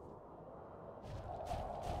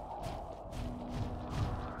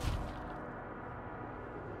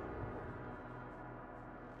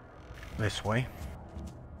 This way.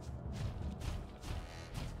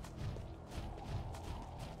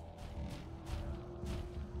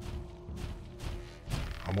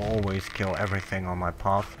 I will always kill everything on my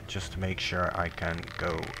path just to make sure I can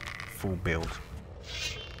go full build.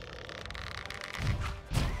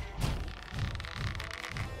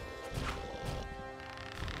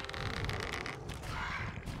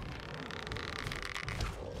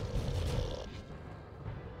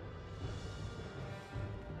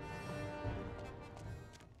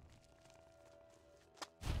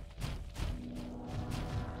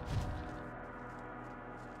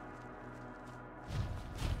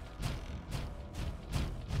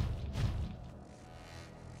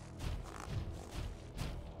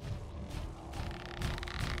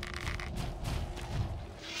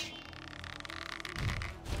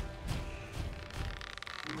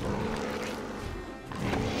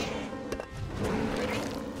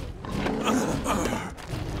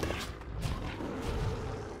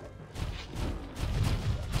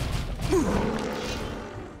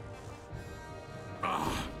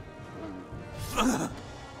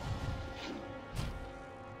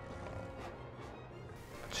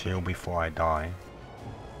 Let's heal before I die.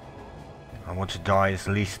 I want to die as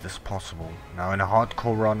least as possible. Now in a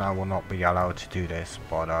hardcore run I will not be allowed to do this,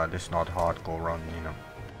 but this is not a hardcore run, you know.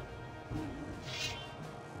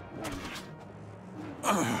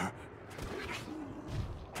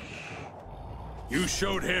 You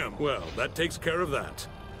showed him. Well, that takes care of that.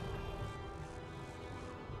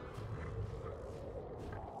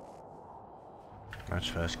 Let's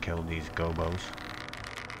first kill these gobos.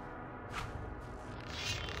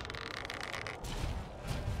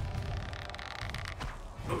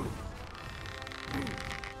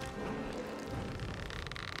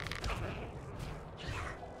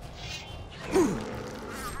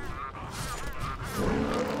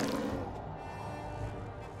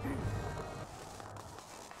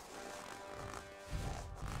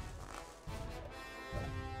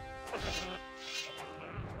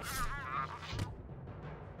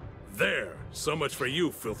 There! So much for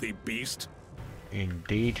you, filthy beast.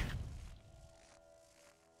 Indeed.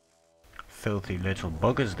 Filthy little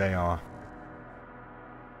buggers they are.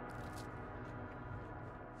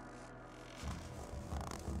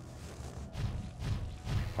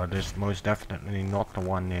 But it's most definitely not the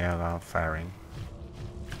one near Faring.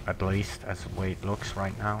 At least as the way it looks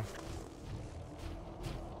right now.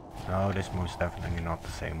 No, this is most definitely not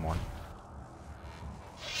the same one.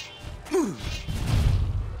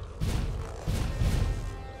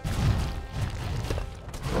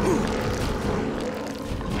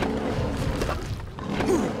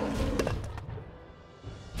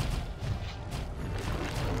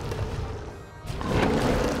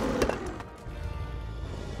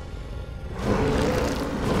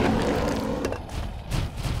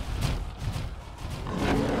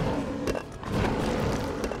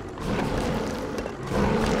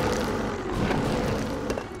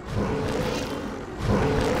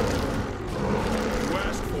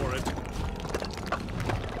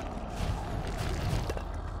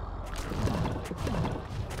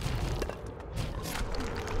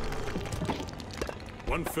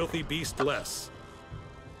 One filthy beast less.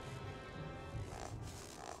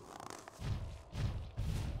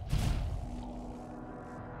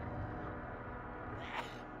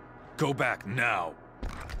 Go back now.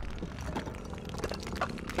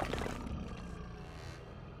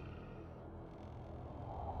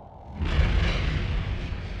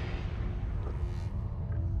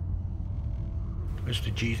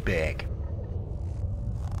 Mr. G's bag.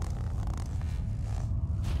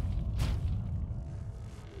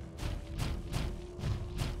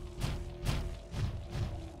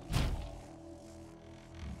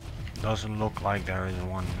 Doesn't look like there is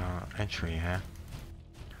one entry here.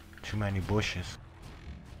 Too many bushes.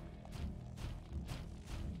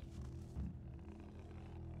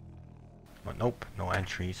 But nope, no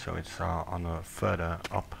entry, so it's on a further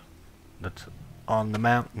up. That's on the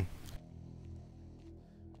mountain.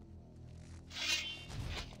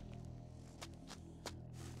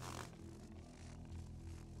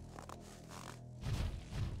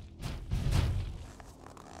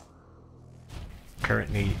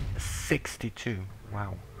 Currently 62.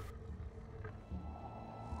 Wow.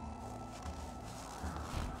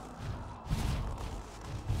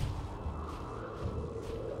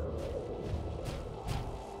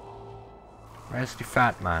 Where's the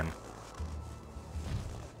fat man?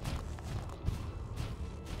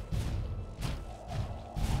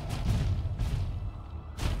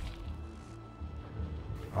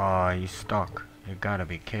 Oh, he's stuck. You gotta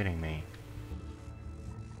be kidding me.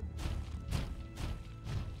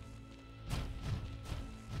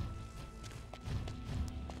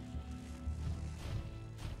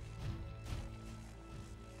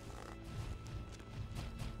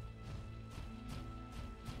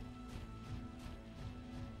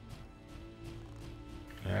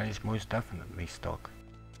 Yeah, he's most definitely stuck.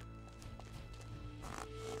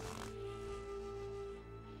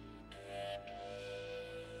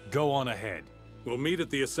 Go on ahead. We'll meet at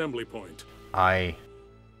the assembly point. Let's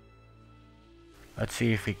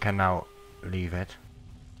see if he can now leave it.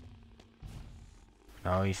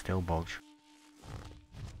 No, he's still bulge.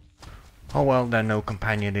 Oh well, then no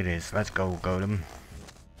companion it is. Let's go, Golem.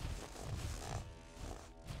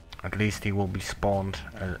 At least he will be spawned,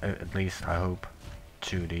 at least I hope,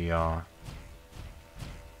 to the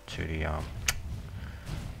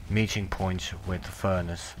meeting point with the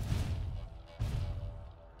furnace.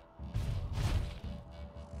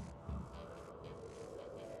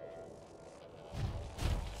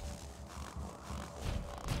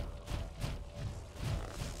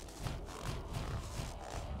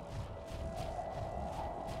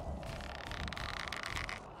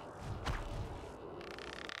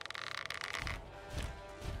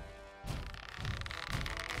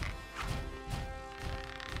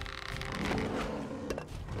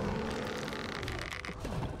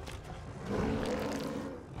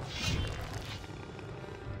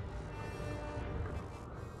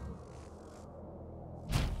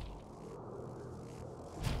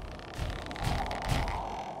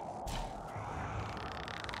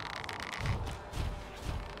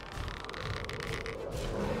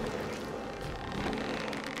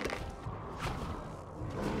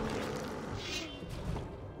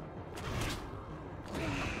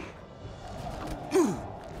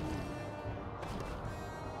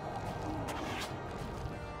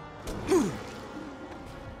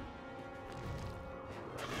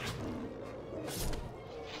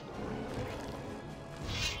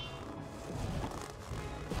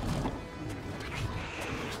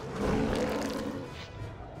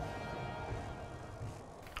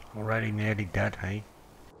 Already nearly dead, hey?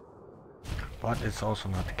 But it's also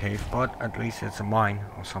not the cave, but at least it's a mine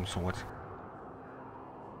of some sort.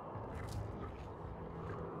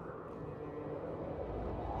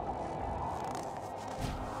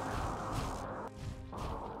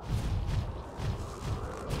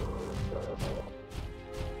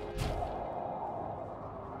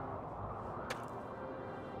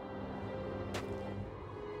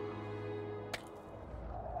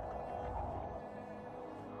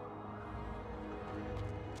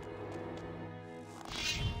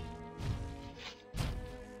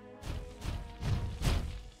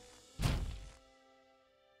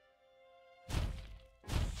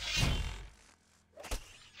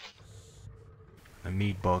 The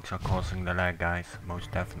meat bugs are causing the lag, guys,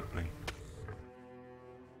 most definitely.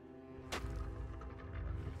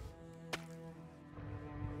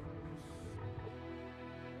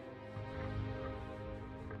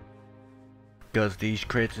 Because these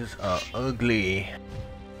critters are ugly.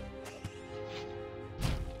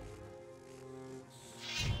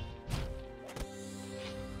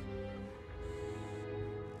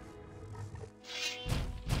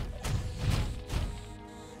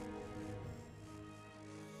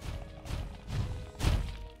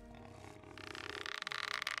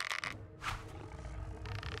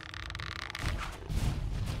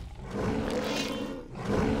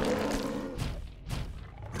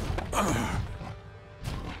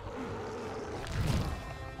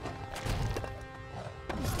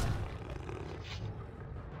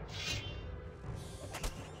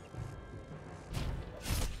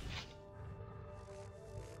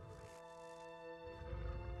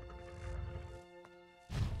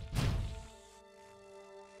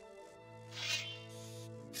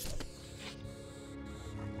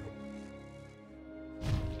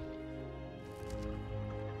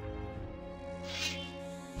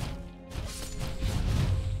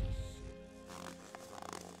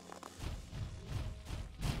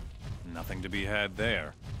 Nothing to be had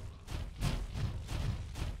there.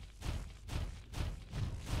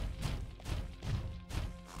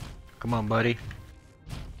 Come on, buddy.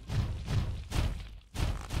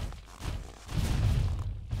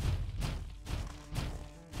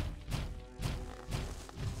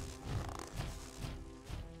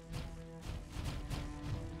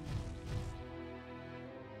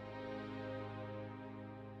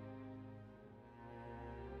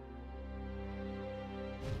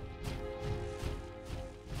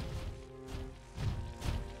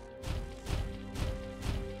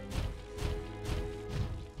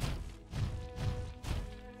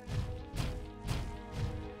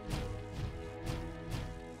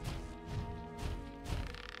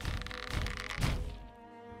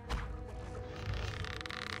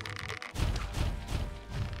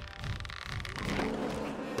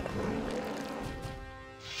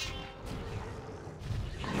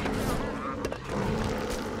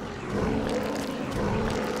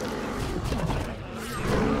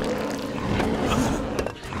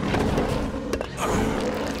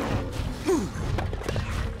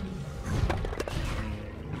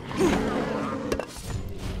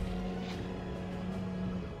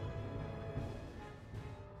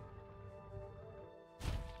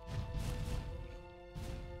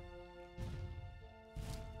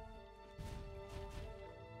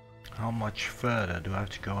 How much further do I have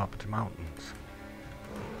to go up the mountains?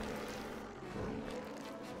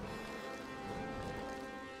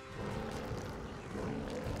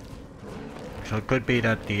 So it could be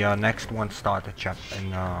that the next one started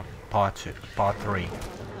in part 3.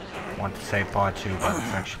 I want to say part 2, but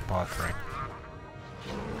it's actually part 3.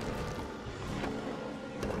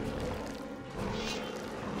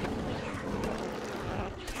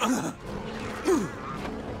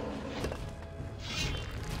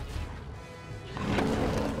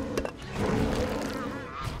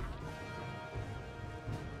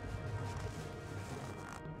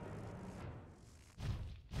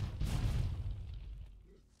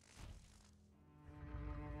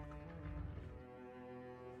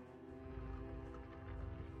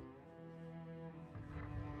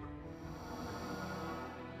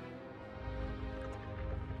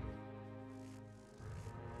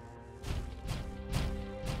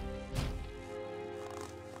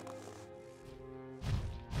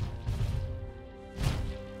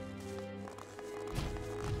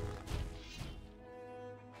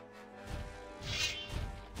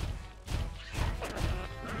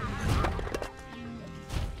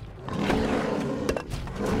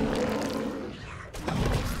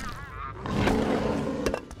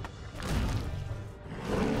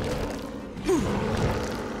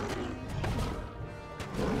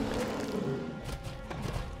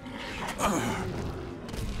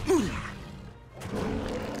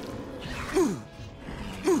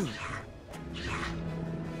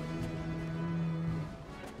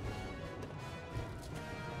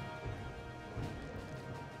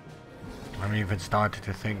 I'm even starting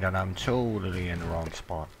to think that I'm totally in the wrong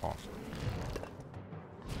spot, boss.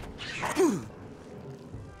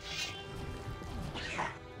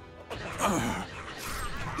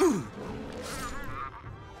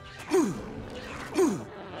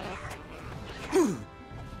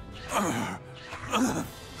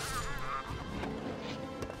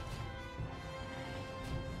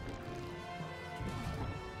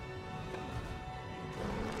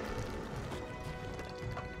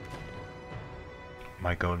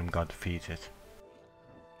 My golem got defeated.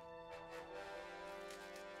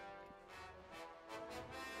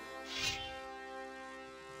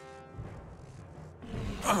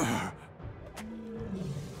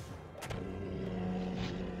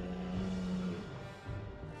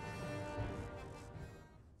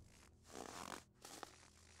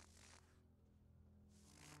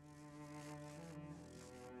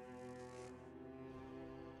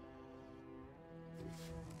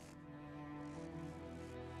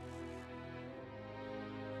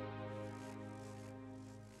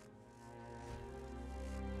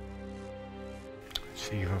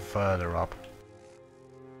 It's even further up.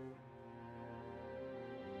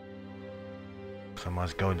 So I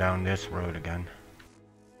must go down this road again.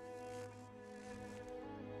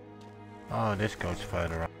 Oh, this goes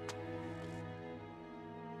further up.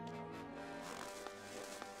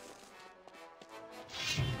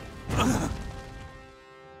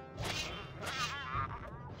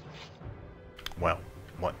 Well,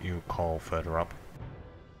 what you call further up.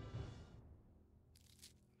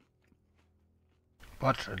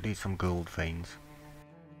 But at least some gold veins.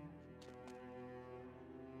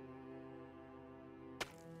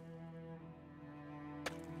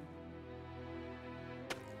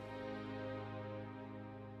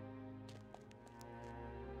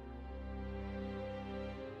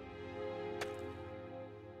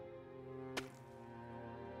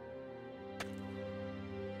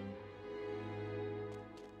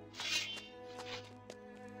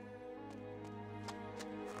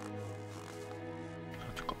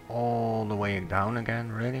 All the way down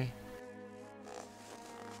again, really?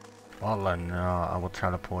 Well then, I will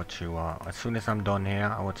teleport you, as soon as I'm done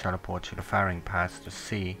here, I will teleport to the Faring Pass to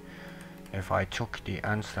see if I took the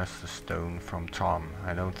Ancestor Stone from Tom.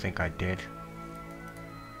 I don't think I did.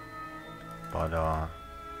 But, I'll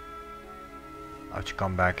have to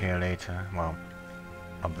come back here later, well,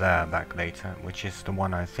 up there back later, which is the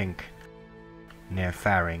one I think near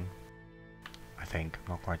Faring. I think,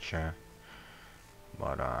 not quite sure.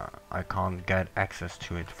 But I can't get access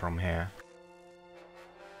to it from here.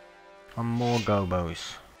 And more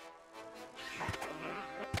gobos.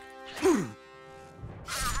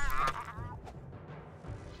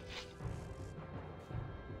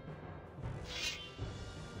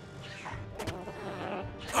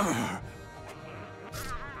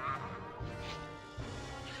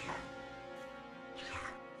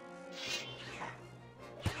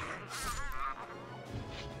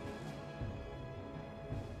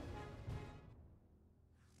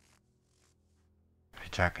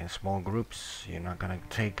 Attack in small groups, you're not gonna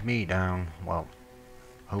take me down. Well,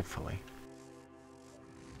 hopefully.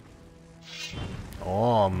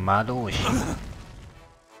 Oh, Madoshi.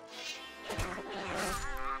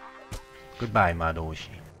 Goodbye, Madoshi.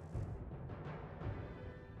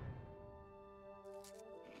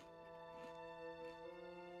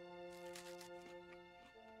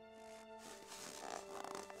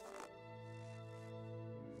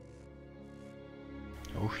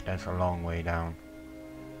 Oof, that's a long way down.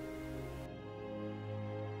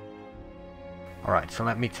 Alright, so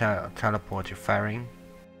let me teleport to Faring.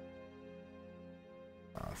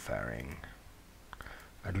 Faring.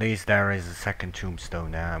 At least there is a second tombstone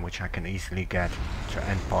there, which I can easily get to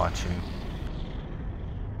end part 2.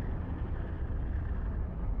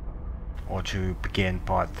 Or to begin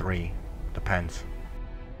part 3, depends.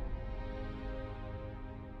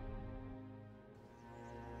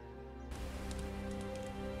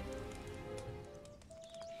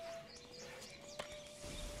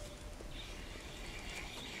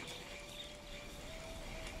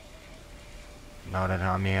 Now that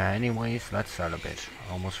I'm here anyways, let's celebrate.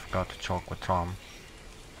 I almost forgot to talk with Tom.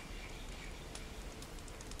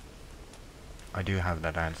 I do have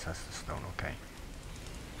that Ancestor Stone, okay.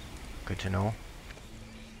 Good to know.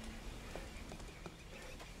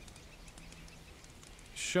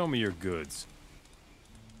 Show me your goods.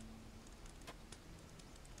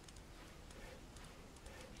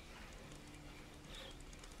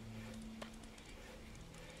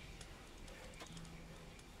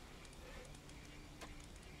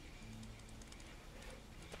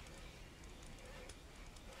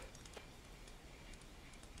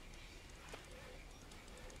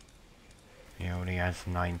 has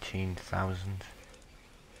 19,000.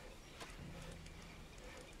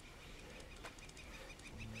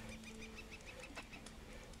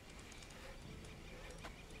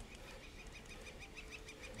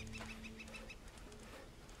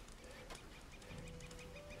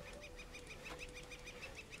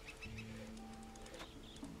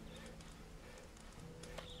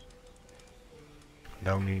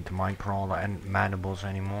 Don't need the Mindcrawler and Mandibles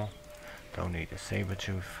anymore. Don't need the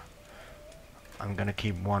Sabertooth. I'm gonna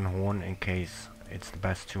keep one horn in case it's the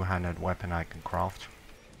best two-handed weapon I can craft.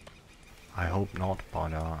 I hope not,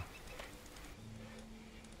 but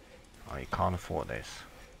I can't afford this.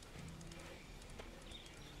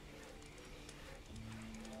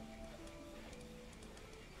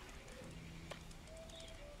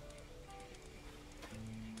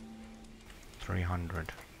 $300.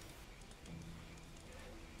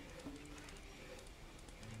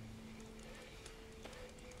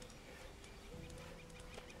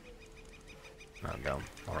 There we go.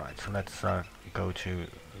 Alright, so let's go to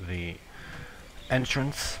the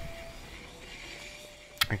entrance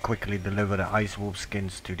and quickly deliver the ice wolf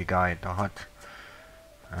skins to the guy at the hut,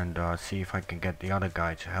 and see if I can get the other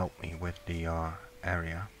guy to help me with the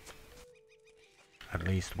area, at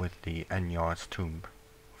least with the Enyar's tomb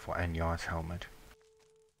for Enyar's helmet.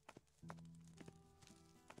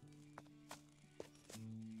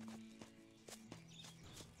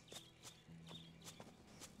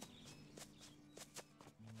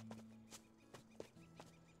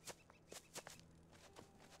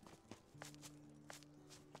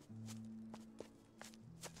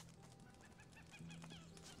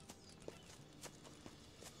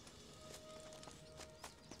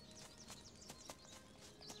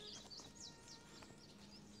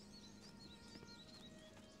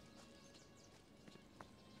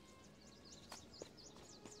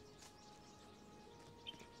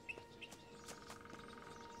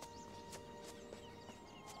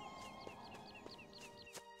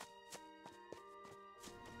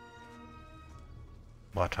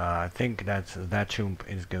 But I think that tomb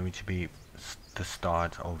is going to be the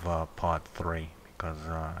start of part 3, because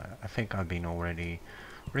I think I've been already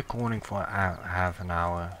recording for half an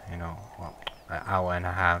hour, you know, well, an hour and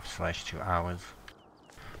a half / 2 hours.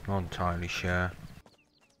 Not entirely sure,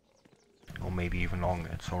 or maybe even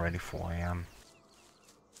longer. It's already 4 AM.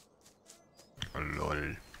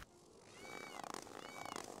 Lol.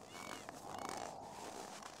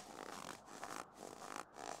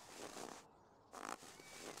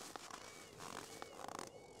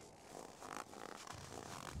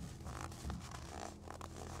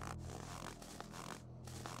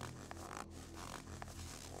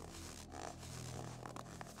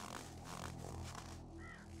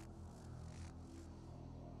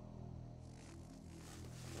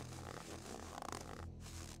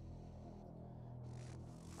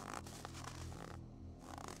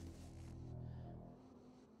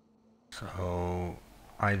 So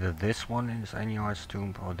either this one is Enyar's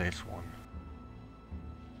tomb or this one.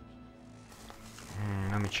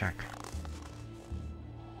 Let me check.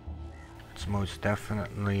 It's most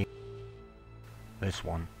definitely this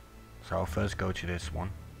one. So I'll first go to this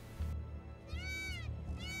one,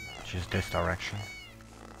 which is this direction.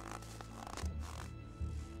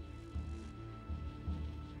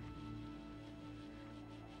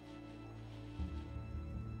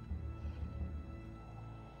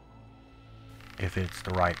 If it's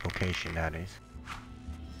the right location, that is.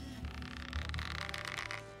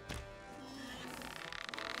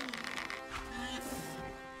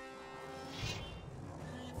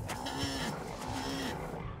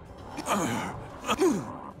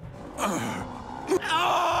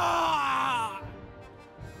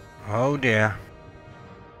 Oh dear.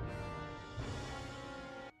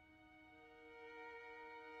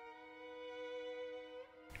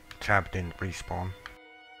 Tab didn't respawn.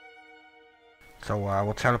 So I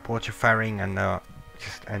will teleport to Ferring and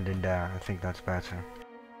just end it there. I think that's better.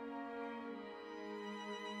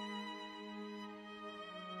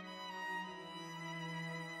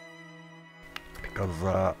 Because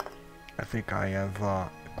I think I have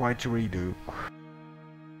quite to redo.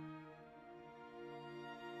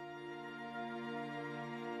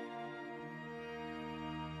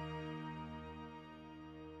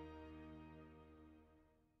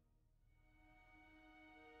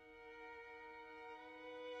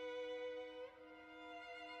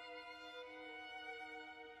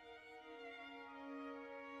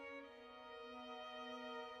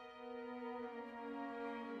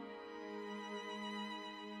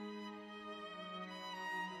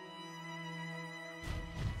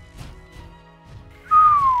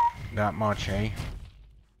 That much, eh?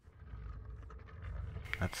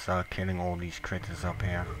 Let's start killing all these critters up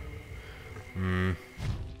here.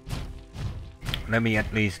 Let me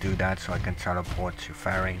at least do that so I can teleport to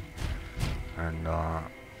Ferry and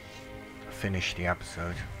finish the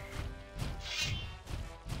episode.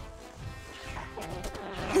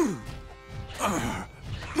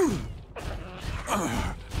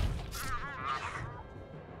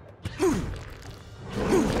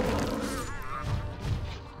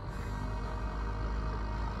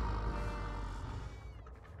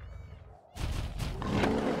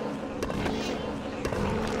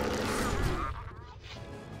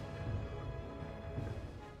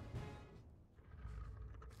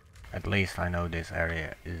 At least I know this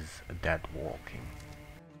area is dead walking.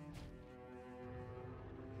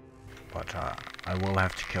 But I will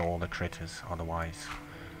have to kill all the critters, otherwise,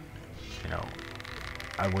 you know,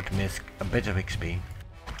 I would miss a bit of XP,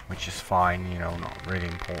 which is fine, you know, not really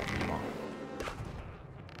important, but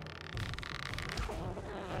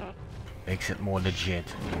makes it more legit,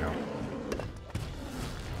 you know.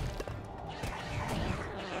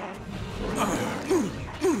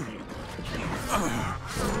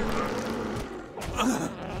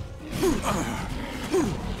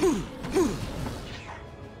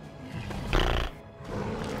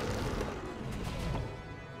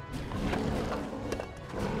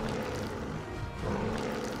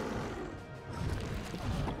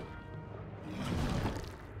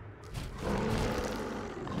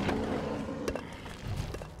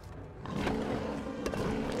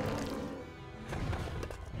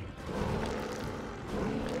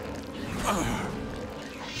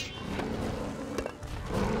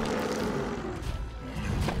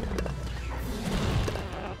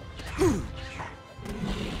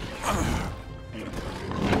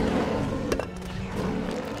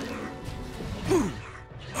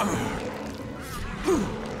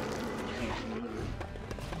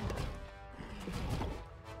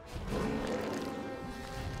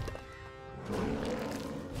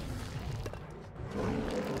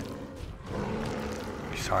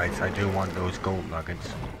 Besides, I do want those gold nuggets.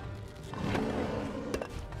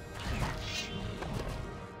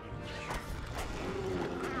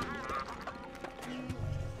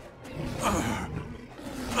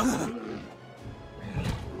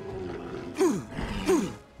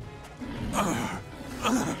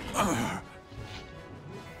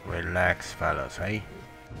 Relax, fellas, hey?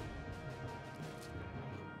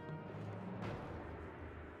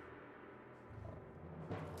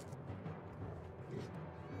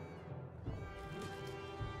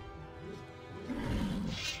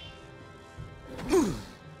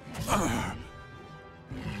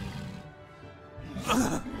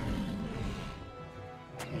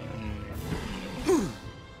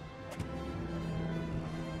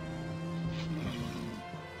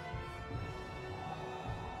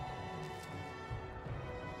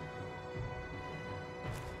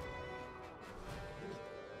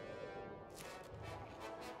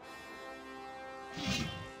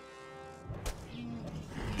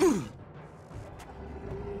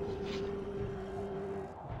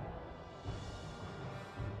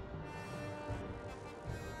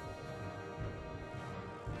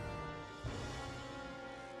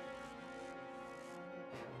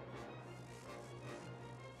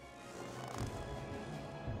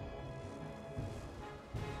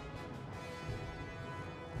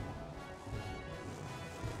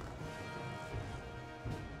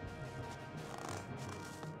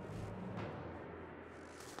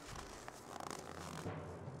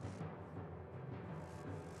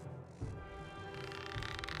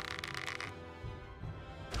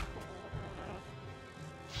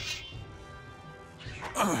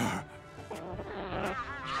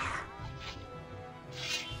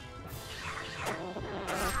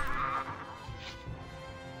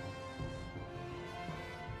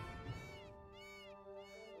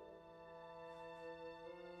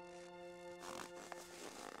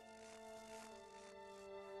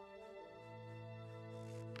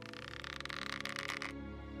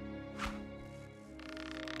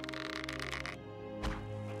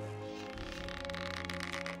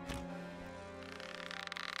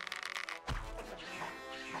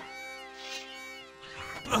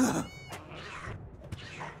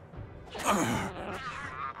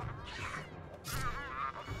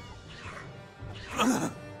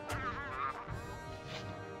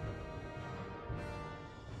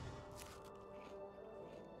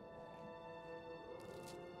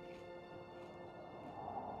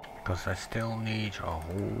 Because I still need a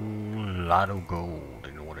whole lot of gold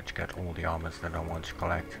in order to get all the armors that I want to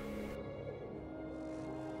collect.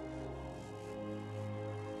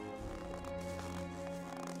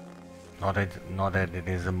 Not that it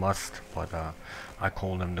is a must, but I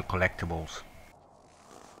call them the collectibles.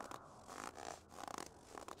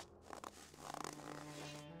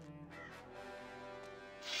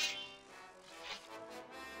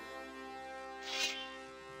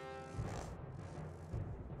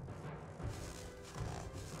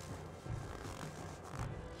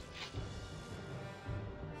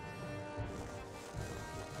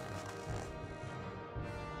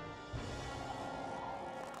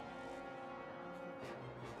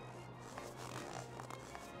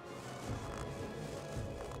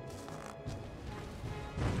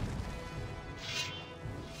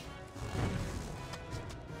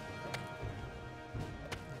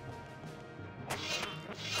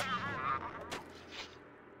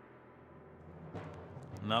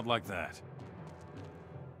 Not like that.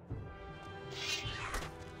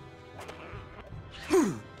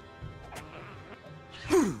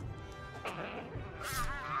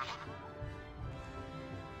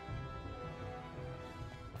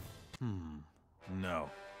 No.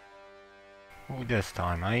 Who this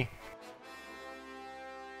time, eh?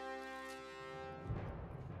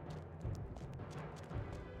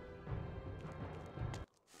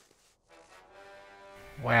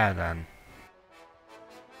 Where then?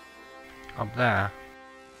 Up there.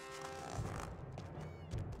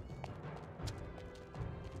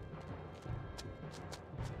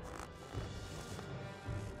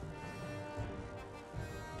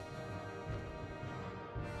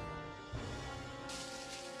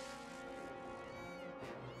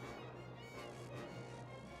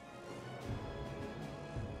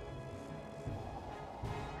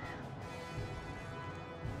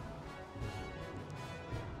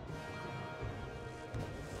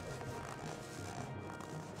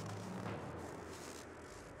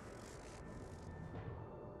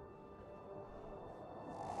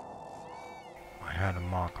 I had a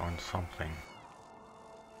mark on something.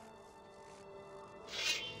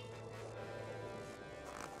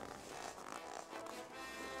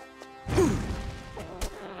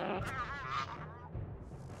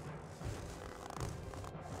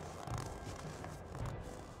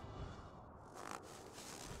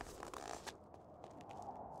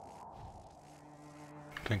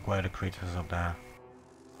 I think where the creatures up there.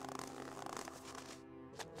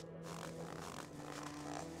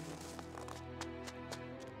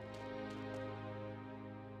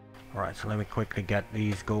 Alright, so let me quickly get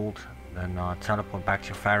these gold, then teleport back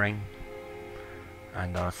to Faring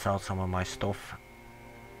and sell some of my stuff,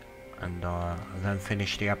 and then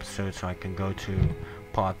finish the episode so I can go to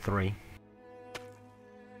part 3.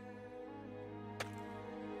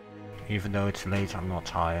 Even though it's late, I'm not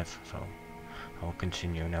tired, so I'll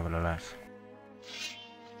continue nevertheless.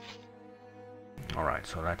 Alright,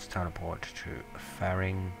 so let's teleport to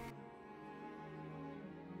Faring.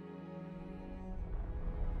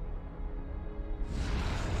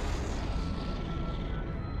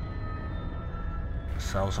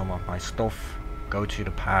 Sell some of my stuff, go to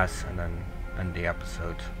the pass, and then end the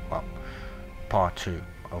episode. Well, part 2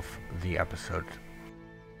 of the episode.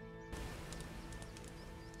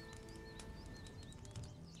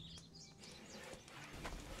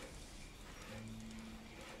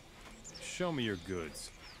 Show me your goods.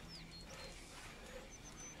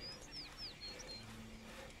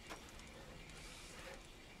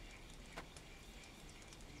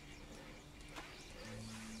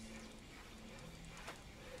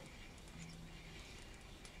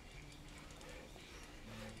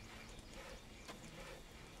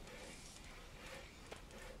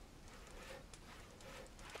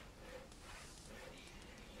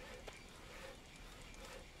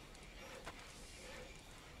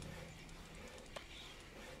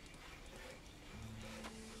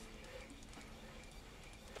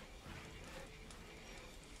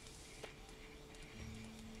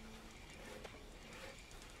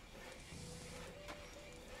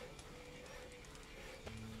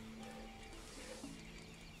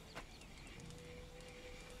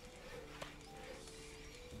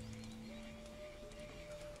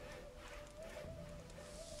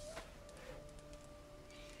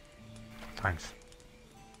 Thanks.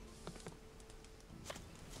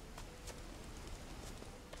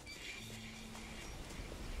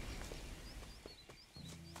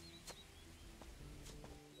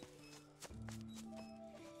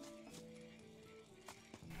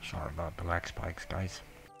 Sorry about the lag spikes, guys.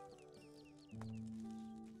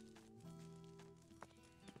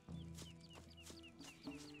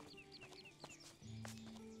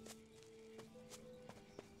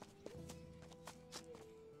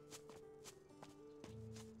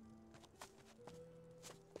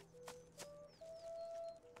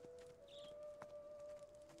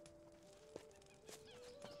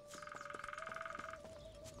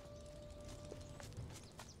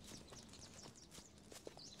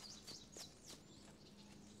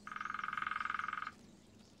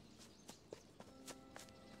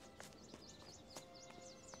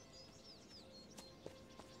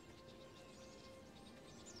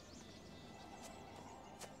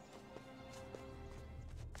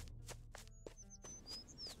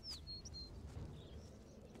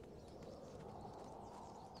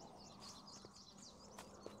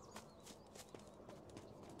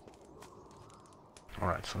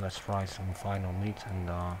 Alright, so let's fry some final meat and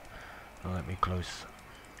let me close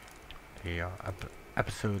the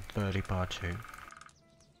episode 30 part 2.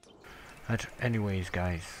 But anyways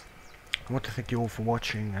guys, I want to thank you all for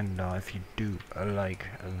watching, and if you do like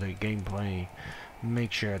the gameplay,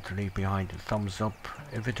 make sure to leave behind a thumbs up.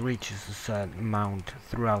 If it reaches a certain amount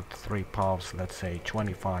throughout the 3 paths, let's say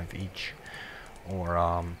 25 each,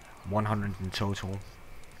 or 100 in total,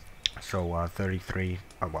 so 33,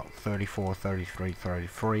 well 34, 33,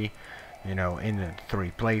 33, you know, in the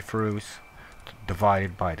 3 playthroughs,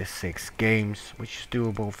 divided by the 6 games, which is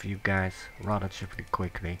doable for you guys relatively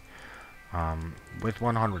quickly. With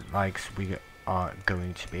 100 likes we are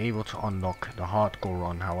going to be able to unlock the hardcore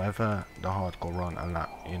run. However, the hardcore run,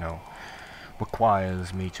 you know,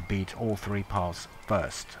 requires me to beat all 3 paths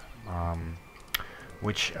first,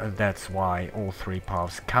 which that's why all 3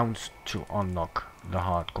 paths counts to unlock the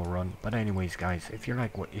hardcore run. But anyways guys, if you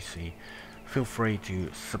like what you see, feel free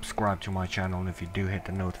to subscribe to my channel if you do hit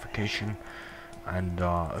the notification, and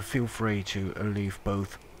feel free to leave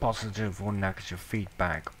both positive or negative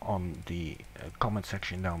feedback on the comment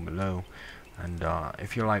section down below. And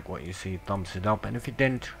if you like what you see, thumbs it up, and if you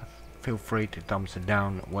didn't, feel free to thumbs it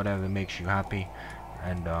down, whatever makes you happy.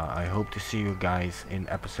 And I hope to see you guys in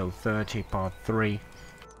episode 30 part 3,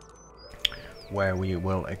 where we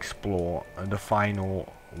will explore the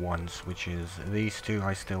final ones, which is these 2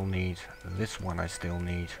 I still need, this one I still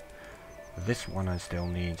need, this one I still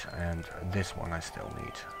need, and this one I still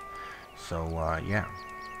need. So yeah,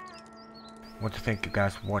 I want to thank you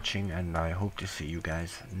guys for watching, and I hope to see you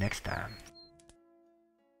guys next time.